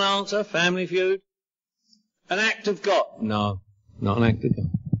 Number 1 answer, Family Feud. An act of God. No, not an act of God.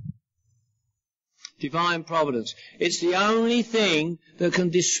 Divine providence. It's the only thing that can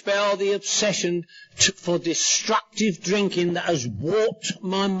dispel the obsession for destructive drinking that has warped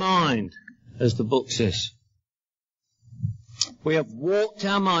my mind, as the book says. We have warped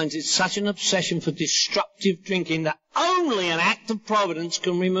our minds. It's such an obsession for destructive drinking that only an act of providence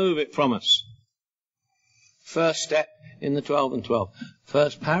can remove it from us. First step in the 12 and 12.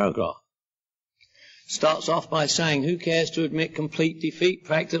 First paragraph. Starts off by saying, who cares to admit complete defeat?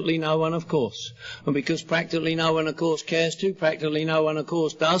 Practically no one, of course. And because practically no one, of course, cares to, practically no one, of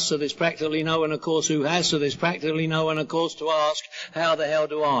course, does, so there's practically no one, of course, who has, so there's practically no one, of course, to ask, how the hell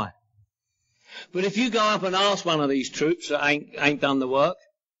do I? But if you go up and ask one of these troops that ain't done the work,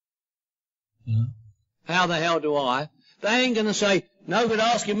 how the hell do I? They ain't going to say, no good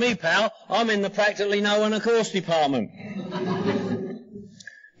asking me, pal, I'm in the practically no one, of course department.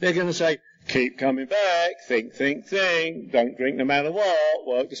 They're going to say, keep coming back, think, don't drink no matter what,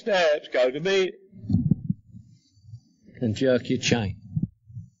 work the steps, go to bed, and jerk your chain.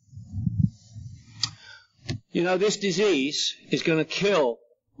 You know, this disease is going to kill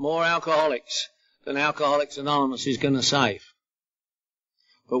more alcoholics than Alcoholics Anonymous is going to save.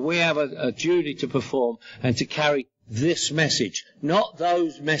 But we have a duty to perform and to carry this message, not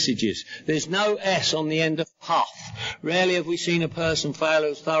those messages. There's no S on the end of path. Rarely have we seen a person fail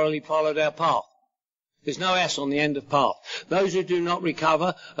who's thoroughly followed our path. There's no S on the end of path. Those who do not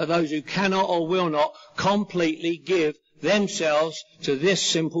recover are those who cannot or will not completely give themselves to this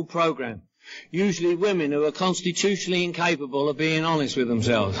simple program. Usually women who are constitutionally incapable of being honest with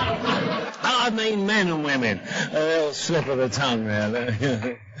themselves. I mean men and women. A little slip of the tongue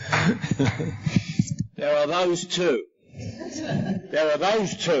there. There are those two. There are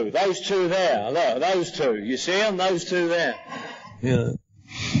those two. Those two there. Look, those two. You see them? Those two there. Yeah.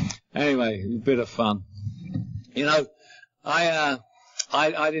 Anyway, a bit of fun. You know, I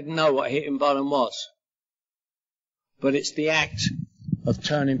didn't know what hitting bottom was. But it's the act of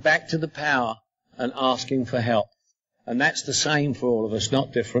turning back to the power and asking for help. And that's the same for all of us,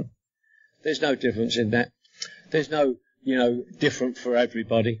 not different. There's no difference in that. There's no, different for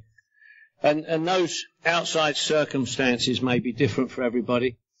everybody. And those outside circumstances may be different for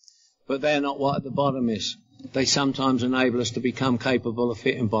everybody, but they're not what at the bottom is. They sometimes enable us to become capable of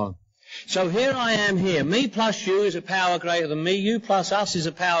hitting bottom. So here I am here. Me plus you is a power greater than me. You plus us is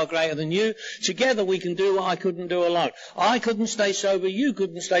a power greater than you. Together we can do what I couldn't do alone. I couldn't stay sober, you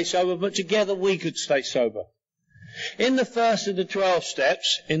couldn't stay sober, but together we could stay sober. In the first of the 12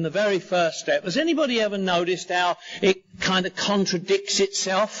 steps, in the very first step, has anybody ever noticed how it kind of contradicts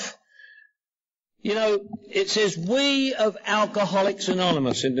itself? You know, it says, we of Alcoholics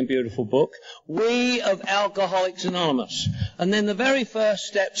Anonymous in the beautiful book. We of Alcoholics Anonymous. And then the very first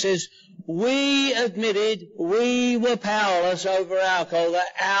step says, we admitted we were powerless over alcohol, that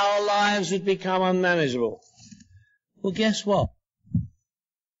our lives had become unmanageable. Well, guess what?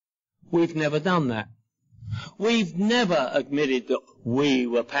 We've never done that. We've never admitted that we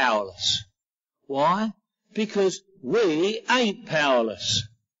were powerless. Why? Because we ain't powerless.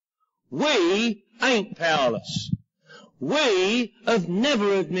 We ain't powerless. We have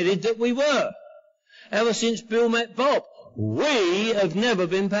never admitted that we were. Ever since Bill met Bob, we have never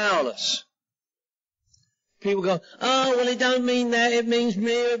been powerless. People go, oh, well, it don't mean that, it means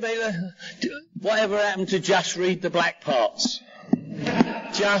me. Whatever happened to just read the black parts?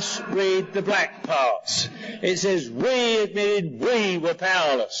 Just read the black parts. It says, we admitted we were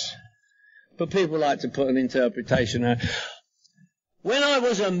powerless. But people like to put an interpretation on it. When I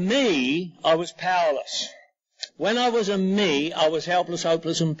was a me, I was powerless. When I was a me, I was helpless,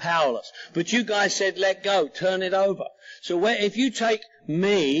 hopeless, and powerless. But you guys said, let go, turn it over. So if you take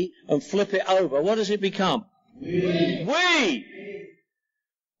me and flip it over, what does it become? We.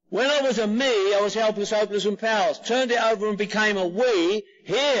 When I was a me, I was helpless, hopeless, and powerless. Turned it over and became a we.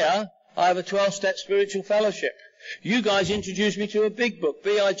 Here, I have a 12-step spiritual fellowship. You guys introduced me to a big book,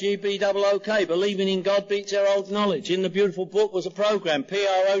 B-I-G-B-O-O-K, Believing in God Beats Our Old Knowledge. In the beautiful book was a program,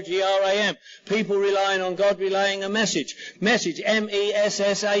 P-R-O-G-R-A-M, People Relying on God, Relaying a Message. Message,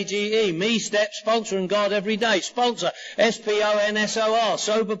 M-E-S-S-A-G-E, Me Step, Sponsoring God Every Day. Sponsor, S-P-O-N-S-O-R,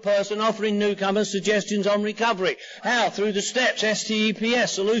 Sober Person Offering Newcomers Suggestions on Recovery. How? Through the steps,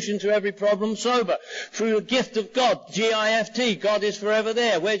 S-T-E-P-S, Solution to Every Problem Sober. Through the Gift of God, G-I-F-T, God is Forever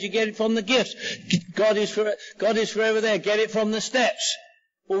There. Where'd you get it from? The gifts. God is forever there. Get it from the steps.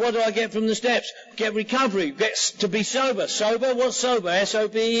 Well, what do I get from the steps? Get recovery. Get to be sober. Sober? What's sober?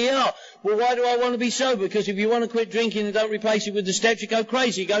 S-O-B-E-R. Well, why do I want to be sober? Because if you want to quit drinking and don't replace it with the steps, you go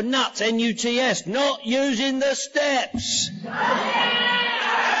crazy. You go nuts. N-U-T-S. Not using the steps. Now,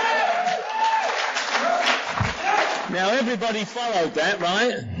 everybody followed that,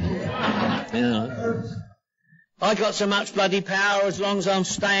 right? Yeah. I got so much bloody power as long as I'm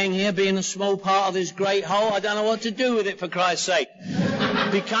staying here, being a small part of this great whole. I don't know what to do with it, for Christ's sake.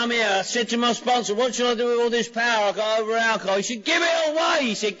 Come here. I said to my sponsor, what should I do with all this power I got over alcohol? He said, give it away.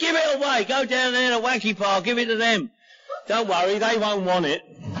 He said, give it away. Go down there to Wacky Park, give it to them. Don't worry, they won't want it.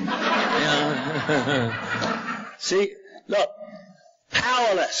 See, look,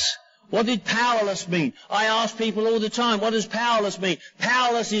 powerless. What did powerless mean? I ask people all the time, what does powerless mean?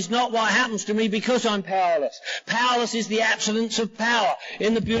 Powerless is not what happens to me because I'm powerless. Powerless is the absence of power.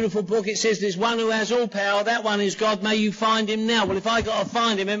 In the beautiful book it says there's one who has all power, that one is God, may you find him now. Well, if I got to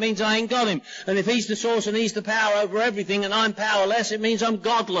find him, it means I ain't got him. And if he's the source and he's the power over everything and I'm powerless, it means I'm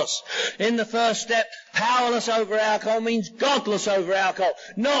godless. In the first step, powerless over alcohol means godless over alcohol.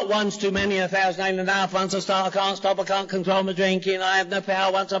 Not one's too many, 1,008.5. Once I start, I can't stop, I can't control my drinking, I have no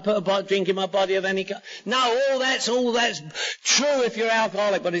power. Once I put a drink in my body of any kind. No, all that's true if you're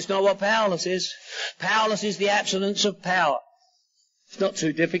alcoholic, but it's not what powerless is. Powerless is the absence of power. It's not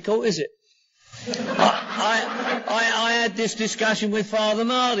too difficult, is it? I had this discussion with Father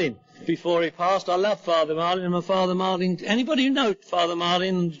Martin before he passed. I love Father Martin. I'm a Father Martin. Anybody who knows Father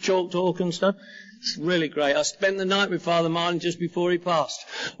Martin and the chalk talk and stuff? It's really great. I spent the night with Father Martin just before he passed,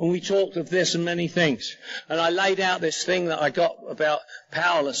 and we talked of this and many things. And I laid out this thing that I got about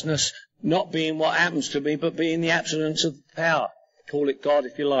powerlessness not being what happens to me, but being the absence of power. Call it God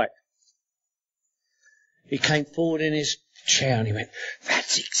if you like. He came forward in his chair and he went,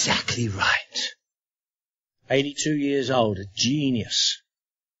 "That's exactly right." 82 years old, a genius.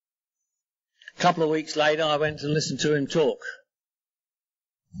 A couple of weeks later, I went to listen to him talk.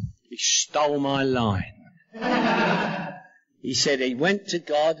 He stole my line. He said he went to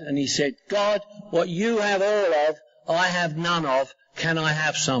God and he said, "God, what you have all of, I have none of. Can I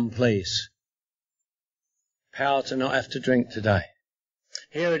have some, please?" Power to not have to drink today.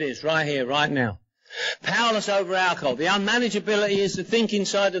 Here it is, right here, right now. Powerless over alcohol. The unmanageability is the thinking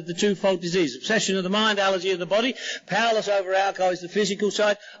side of the twofold disease. Obsession of the mind, allergy of the body. Powerless over alcohol is the physical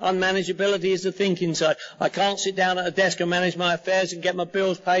side. Unmanageability is the thinking side. I can't sit down at a desk and manage my affairs and get my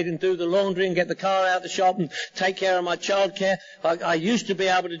bills paid and do the laundry and get the car out of the shop and take care of my childcare. I used to be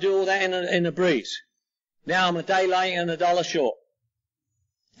able to do all that in a breeze. Now I'm a day late and $1 short.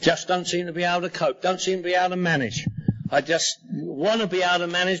 Just don't seem to be able to cope. Don't seem to be able to manage. I just want to be able to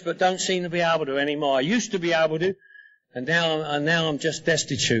manage, but don't seem to be able to anymore. I used to be able to, and now I'm just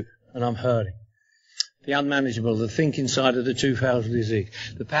destitute, and I'm hurting. The unmanageable, the thinking side of the twofold disease.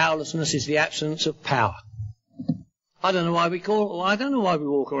 The powerlessness is the absence of power. I don't know why we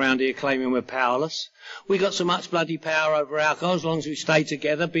walk around here claiming we're powerless. We got so much bloody power over alcohol as long as we stay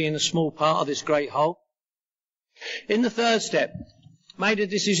together, being a small part of this great whole. In the third step, made a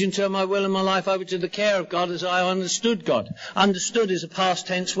decision to turn my will and my life over to the care of God as I understood God. Understood is a past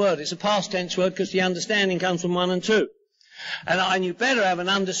tense word. It's a past tense word because the understanding comes from 1 and 2. And you better have an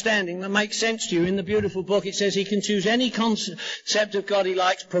understanding that makes sense to you. In the beautiful book it says he can choose any concept of God he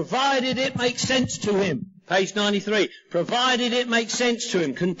likes, provided it makes sense to him. Page 93. Provided it makes sense to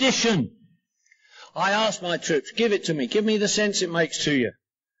him. Condition. I asked my troops, give it to me. Give me the sense it makes to you.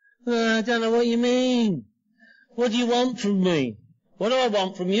 I don't know what you mean. What do you want from me? What do I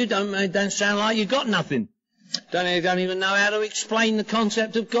want from you? Don't sound like you got nothing. Don't even know how to explain the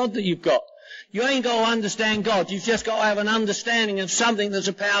concept of God that you've got. You ain't got to understand God. You've just got to have an understanding of something that's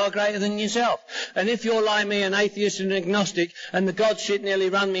a power greater than yourself. And if you're like me, an atheist and an agnostic, and the God shit nearly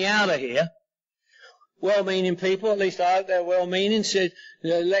run me out of here, well-meaning people, at least I hope they're well-meaning, said,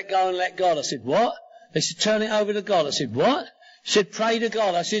 let go and let God. I said, what? They said, turn it over to God. I said, what? Said, pray to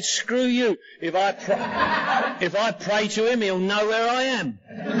God. I said, screw you. If I pray to him, he'll know where I am.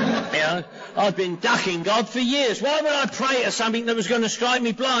 You know, I've been ducking God for years. Why would I pray to something that was going to strike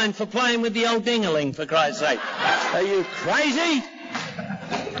me blind for playing with the old ding-a-ling, for Christ's sake? Are you crazy?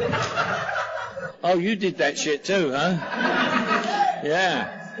 Oh, you did that shit too, huh?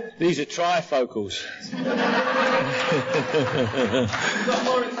 Yeah. These are trifocals.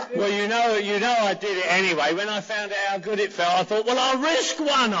 Well, you know I did it anyway. When I found out how good it felt, I thought, well, I'll risk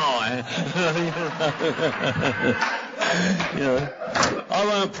one eye. You know, I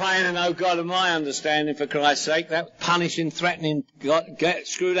weren't praying to no God of my understanding, for Christ's sake. That punishing, threatening,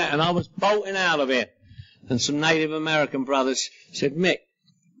 screw that. And I was bolting out of it. And some Native American brothers said, Mick,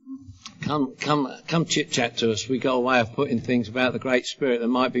 come chit-chat to us. We got a way of putting things about the Great Spirit that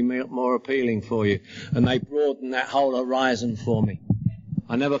might be more appealing for you. And they broadened that whole horizon for me.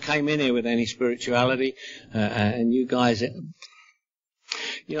 I never came in here with any spirituality, and you guys,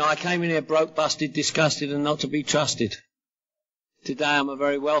 you know, I came in here broke, busted, disgusted, and not to be trusted. Today I'm a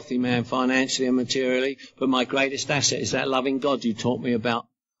very wealthy man financially and materially, but my greatest asset is that loving God you taught me about.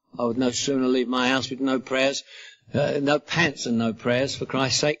 I would no sooner leave my house with no prayers, no pants and no prayers, for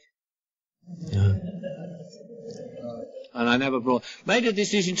Christ's sake. And I never made a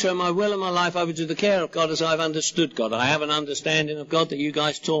decision to turn my will and my life over to the care of God as I've understood God. I have an understanding of God that you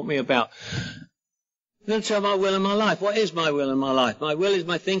guys taught me about. Then turn my will and my life. What is my will and my life? My will is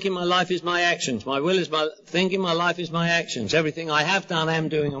my thinking, my life is my actions. My will is my thinking, my life is my actions. Everything I have done, am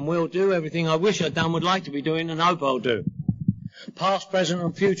doing and will do. Everything I wish I'd done, would like to be doing and hope I'll do. Past, present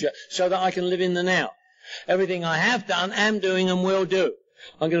and future, so that I can live in the now. Everything I have done, am doing and will do.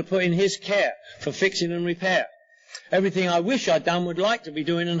 I'm going to put in his care for fixing and repair. Everything I wish I'd done, would like to be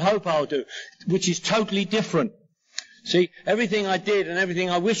doing and hope I'll do, which is totally different. See, everything I did and everything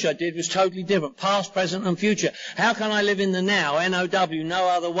I wish I did was totally different, past, present and future. How can I live in the now, N-O-W, no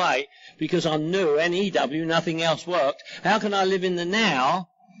other way, because I'm new, N-E-W, nothing else worked. How can I live in the now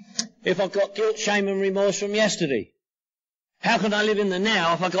if I've got guilt, shame and remorse from yesterday? How can I live in the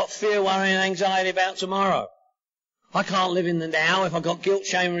now if I've got fear, worry and anxiety about tomorrow? I can't live in the now if I've got guilt,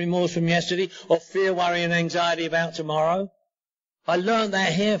 shame and remorse from yesterday, or fear, worry and anxiety about tomorrow. I learned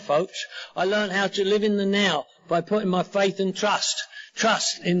that here, folks. I learned how to live in the now by putting my faith and trust.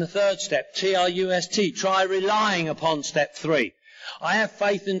 Trust in the third step, T-R-U-S-T. Try relying upon step 3. I have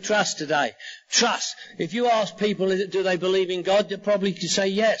faith and trust today. Trust. If you ask people, do they believe in God, they'll probably say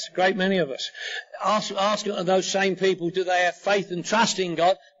yes, a great many of us. Ask those same people, do they have faith and trust in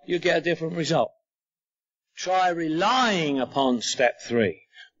God, you'll get a different result. Try relying upon step 3.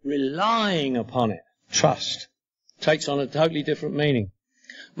 Relying upon it. Trust. Takes on a totally different meaning.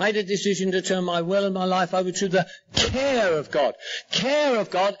 Made a decision to turn my will and my life over to the care of God. Care of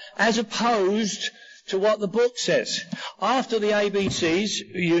God as opposed to what the book says. After the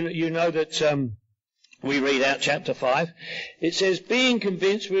ABCs, you know that we read out chapter 5. It says, being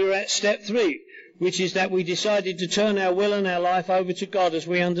convinced, we were at step 3, which is that we decided to turn our will and our life over to God as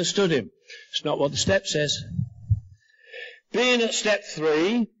we understood him. It's not what the step says. Being at step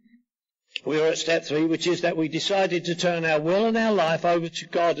 3, we were at step 3, which is that we decided to turn our will and our life over to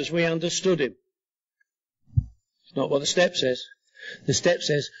God as we understood him. It's not what the step says. The step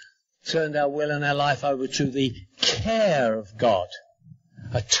says, turned our will and our life over to the care of God.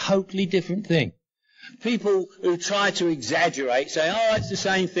 A totally different thing. People who try to exaggerate say, oh, it's the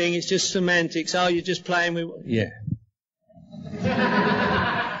same thing, it's just semantics, oh, you're just playing with... Yeah.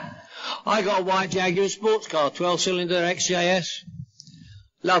 I got a white Jaguar sports car, 12-cylinder XJS.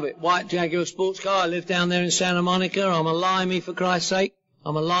 Love it. White Jaguar sports car. I live down there in Santa Monica. I'm a limey, for Christ's sake.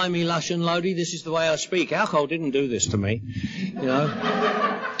 I'm a limey, lush and loady. This is the way I speak. Alcohol didn't do this to me, you know.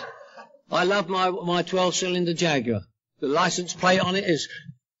 I love my 12-cylinder Jaguar. The license plate on it is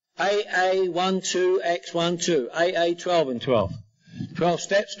AA12X12, AA 12 and 12. 12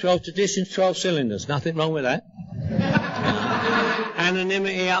 steps, 12 traditions, 12 cylinders. Nothing wrong with that.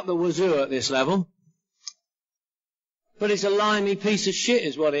 Anonymity up the wazoo at this level. But it's a limey piece of shit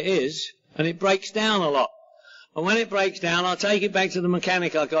is what it is, and it breaks down a lot. And when it breaks down, I'll take it back to the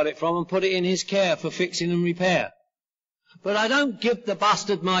mechanic I got it from and put it in his care for fixing and repair. But I don't give the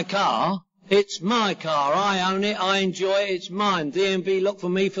bastard my car. It's my car. I own it. I enjoy it. It's mine. DMV look for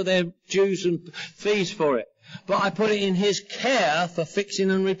me for their dues and fees for it. But I put it in his care for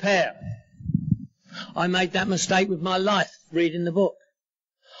fixing and repair. I made that mistake with my life, reading the book.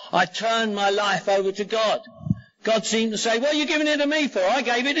 I turned my life over to God. God seemed to say, what are you giving it to me for? I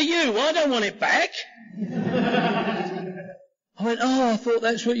gave it to you. I don't want it back. I went, oh, I thought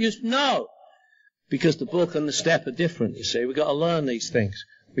that's what you... No. Because the book and the step are different, you see. We've got to learn these things.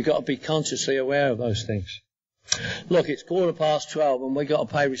 We've got to be consciously aware of those things. Look, it's 12:15 and we've got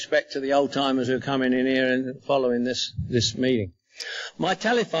to pay respect to the old-timers who are coming in here and following this meeting. My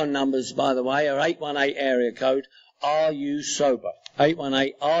telephone numbers, by the way, are 818 area code, Are You Sober?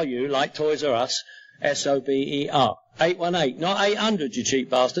 818 Are You, like Toys R Us, SOBER. 818, not 800, you cheap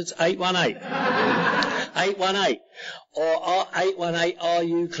bastards. 818. 818. Or 818, Are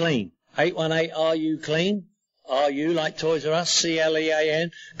You Clean? 818, Are You Clean? Are you, like Toys R Us,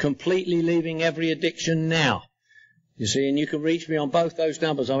 CLEAN, completely leaving every addiction now? You see, and you can reach me on both those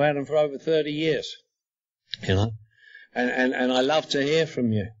numbers. I've had them for over 30 years. You know? And I love to hear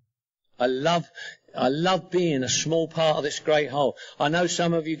from you. I love being a small part of this great whole. I know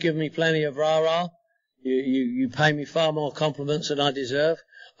some of you give me plenty of rah-rah. You pay me far more compliments than I deserve.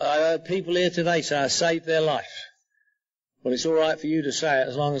 I heard people here today say I saved their life. Well, it's all right for you to say it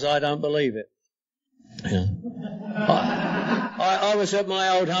as long as I don't believe it. Yeah. I was at my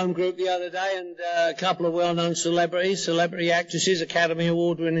old home group the other day, and a couple of well-known celebrities, celebrity actresses, Academy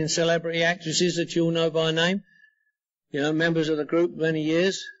Award-winning celebrity actresses that you'll know by name. You know, members of the group many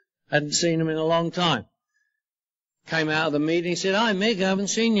years. Hadn't seen them in a long time. Came out of the meeting, said, hi, Mick, I haven't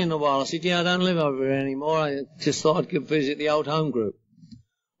seen you in a while. I said, yeah, I don't live over here anymore. I just thought I'd go visit the old home group.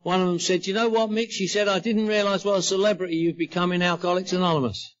 One of them said, you know what, Mick? She said, I didn't realise what a celebrity you've become in Alcoholics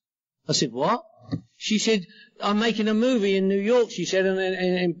Anonymous. I said, what? She said, I'm making a movie in New York, she said,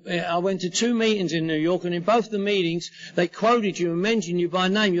 and I went to 2 meetings in New York, and in both the meetings, they quoted you and mentioned you by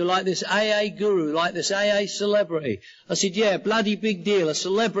name. You're like this AA guru, like this AA celebrity. I said, yeah, bloody big deal, a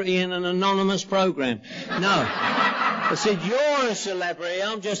celebrity in an anonymous program. No. I said, you're a celebrity,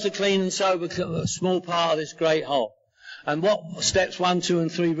 I'm just a clean and sober small part of this great whole. And what steps 1, 2,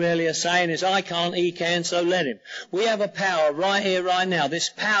 and 3 really are saying is, I can't, he can, so let him. We have a power right here, right now. This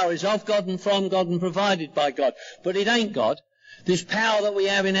power is of God and from God and provided by God. But it ain't God. This power that we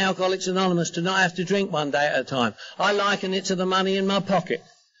have in Alcoholics Anonymous to not have to drink one day at a time. I liken it to the money in my pocket.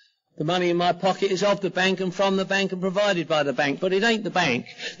 The money in my pocket is of the bank and from the bank and provided by the bank. But it ain't the bank.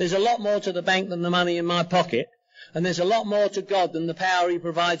 There's a lot more to the bank than the money in my pocket. And there's a lot more to God than the power he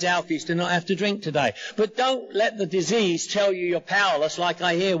provides alkies to not have to drink today. But don't let the disease tell you you're powerless, like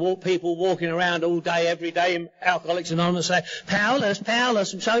I hear people walking around all day, every day in Alcoholics Anonymous say, powerless,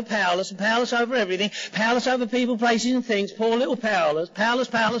 powerless, I'm so powerless, I'm powerless over everything, powerless over people, places and things, poor little powerless, powerless,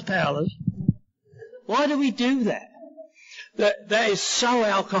 powerless, powerless. Why do we do that? that is so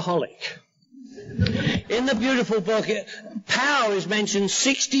alcoholic. In the beautiful book, power is mentioned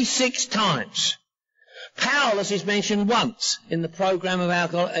 66 times. Powerless is mentioned once in the program of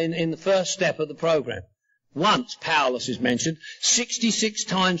alcohol, in the first step of the program. Once powerless is mentioned, 66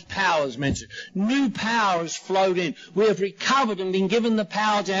 times power is mentioned. New power has flowed in. We have recovered and been given the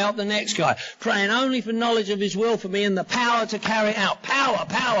power to help the next guy, praying only for knowledge of his will for me and the power to carry it out. Power,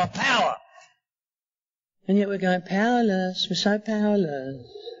 power, power. And yet we're going, powerless, we're so powerless.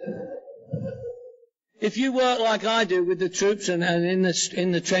 If you work like I do with the troops and in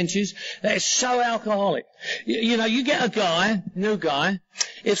the trenches, they're so alcoholic. You know, you get a guy, new guy,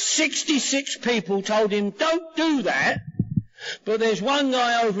 if 66 people told him, don't do that, but there's one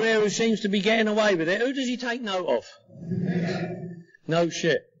guy over here who seems to be getting away with it, who does he take note of? No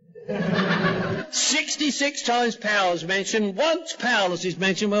shit. 66 times power is mentioned, once powerless is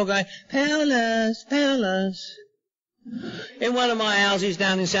mentioned, we'll go, powerless, powerless. In one of my houses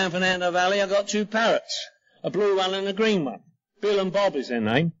down in San Fernando Valley, I got 2 parrots, a blue one and a green one. Bill and Bob is their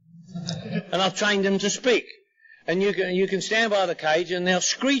name. And I've trained them to speak. And you can stand by the cage and they'll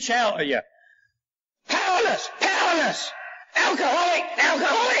screech out at you. Powerless! Powerless! Alcoholic!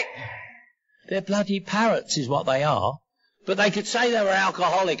 Alcoholic! They're bloody parrots is what they are. But they could say they were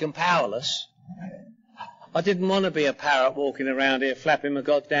alcoholic and powerless. I didn't want to be a parrot walking around here flapping my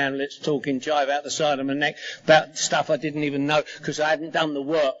goddamn lips, talking jive out the side of my neck about stuff I didn't even know because I hadn't done the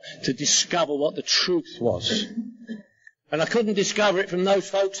work to discover what the truth was. And I couldn't discover it from those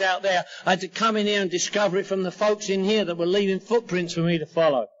folks out there. I had to come in here and discover it from the folks in here that were leaving footprints for me to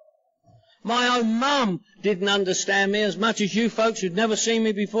follow. My own mum didn't understand me as much as you folks who'd never seen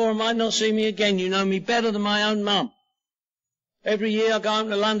me before and might not see me again. You know me better than my own mum. Every year I go home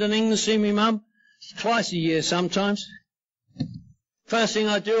to London, England, to see me mum. Twice a year sometimes. First thing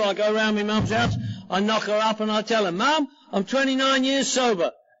I do, I go round my mum's house, I knock her up and I tell her, Mum, I'm 29 years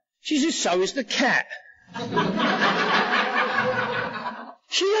sober. She says, so is the cat.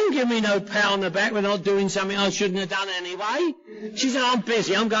 She don't give me no pat on the back when I'm doing something I shouldn't have done anyway. She said, I'm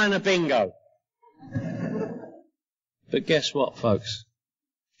busy, I'm going to bingo. But guess what, folks?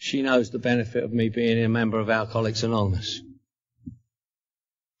 She knows the benefit of me being a member of Alcoholics Anonymous.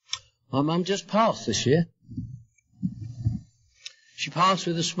 My mum just passed this year. She passed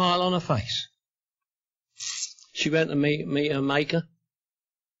with a smile on her face. She went to meet her maker.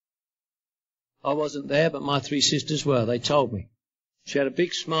 I wasn't there, but my 3 sisters were. They told me. She had a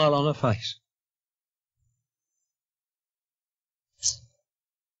big smile on her face.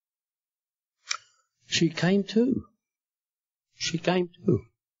 She came to. She came to.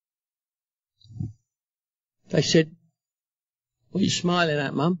 They said, what are you smiling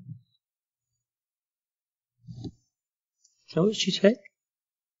at, Mum? So what she said?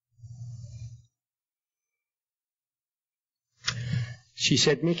 She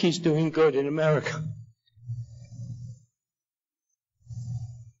said, Mickey's doing good in America.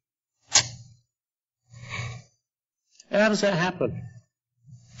 How does that happen?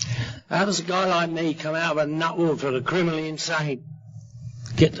 How does a guy like me come out of a nutward for the criminally insane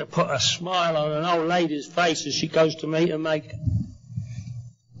get to put a smile on an old lady's face as she goes to meet her maker?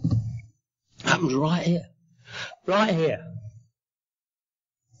 Happens right here. Right here.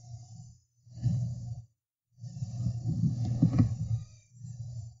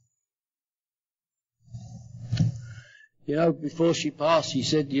 You know, before she passed, she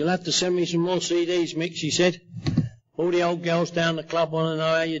said, you'll have to send me some more CDs, Mick, she said. All the old girls down the club want to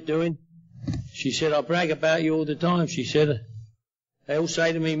know how you're doing. She said, I brag about you all the time. She said, they all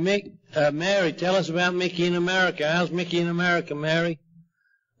say to me, Mick, Mary, tell us about Mickey in America. How's Mickey in America, Mary?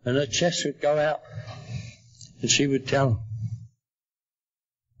 And her chest would go out, and she would tell them.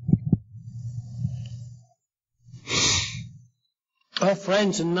 Her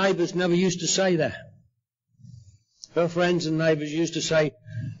friends and neighbours never used to say that. Her friends and neighbours used to say,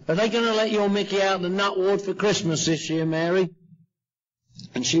 are they going to let your Mickey out in the nut ward for Christmas this year, Mary?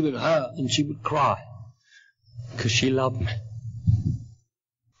 And she would hurt and she would cry because she loved me.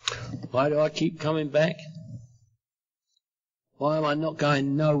 Why do I keep coming back? Why am I not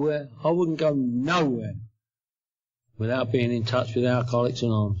going nowhere? I wouldn't go nowhere without being in touch with Alcoholics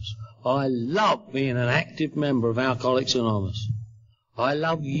Anonymous. I love being an active member of Alcoholics Anonymous. I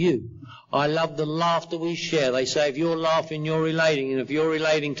love you. I love the laughter we share. They say if you're laughing, you're relating. And if you're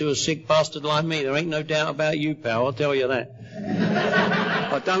relating to a sick bastard like me, there ain't no doubt about you, pal. I'll tell you that.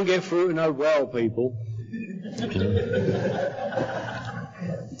 I don't get through to no well people.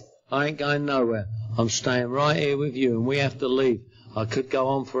 I ain't going nowhere. I'm staying right here with you, and we have to leave. I could go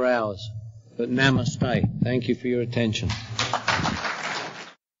on for hours. But namaste. Thank you for your attention.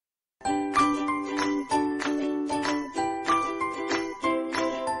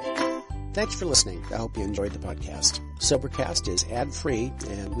 Thank you for listening. I hope you enjoyed the podcast. Sobercast is ad-free,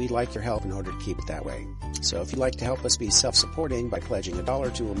 and we'd like your help in order to keep it that way. So if you'd like to help us be self-supporting by pledging $1 or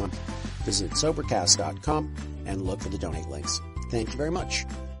 $2 a month, visit Sobercast.com and look for the donate links. Thank you very much.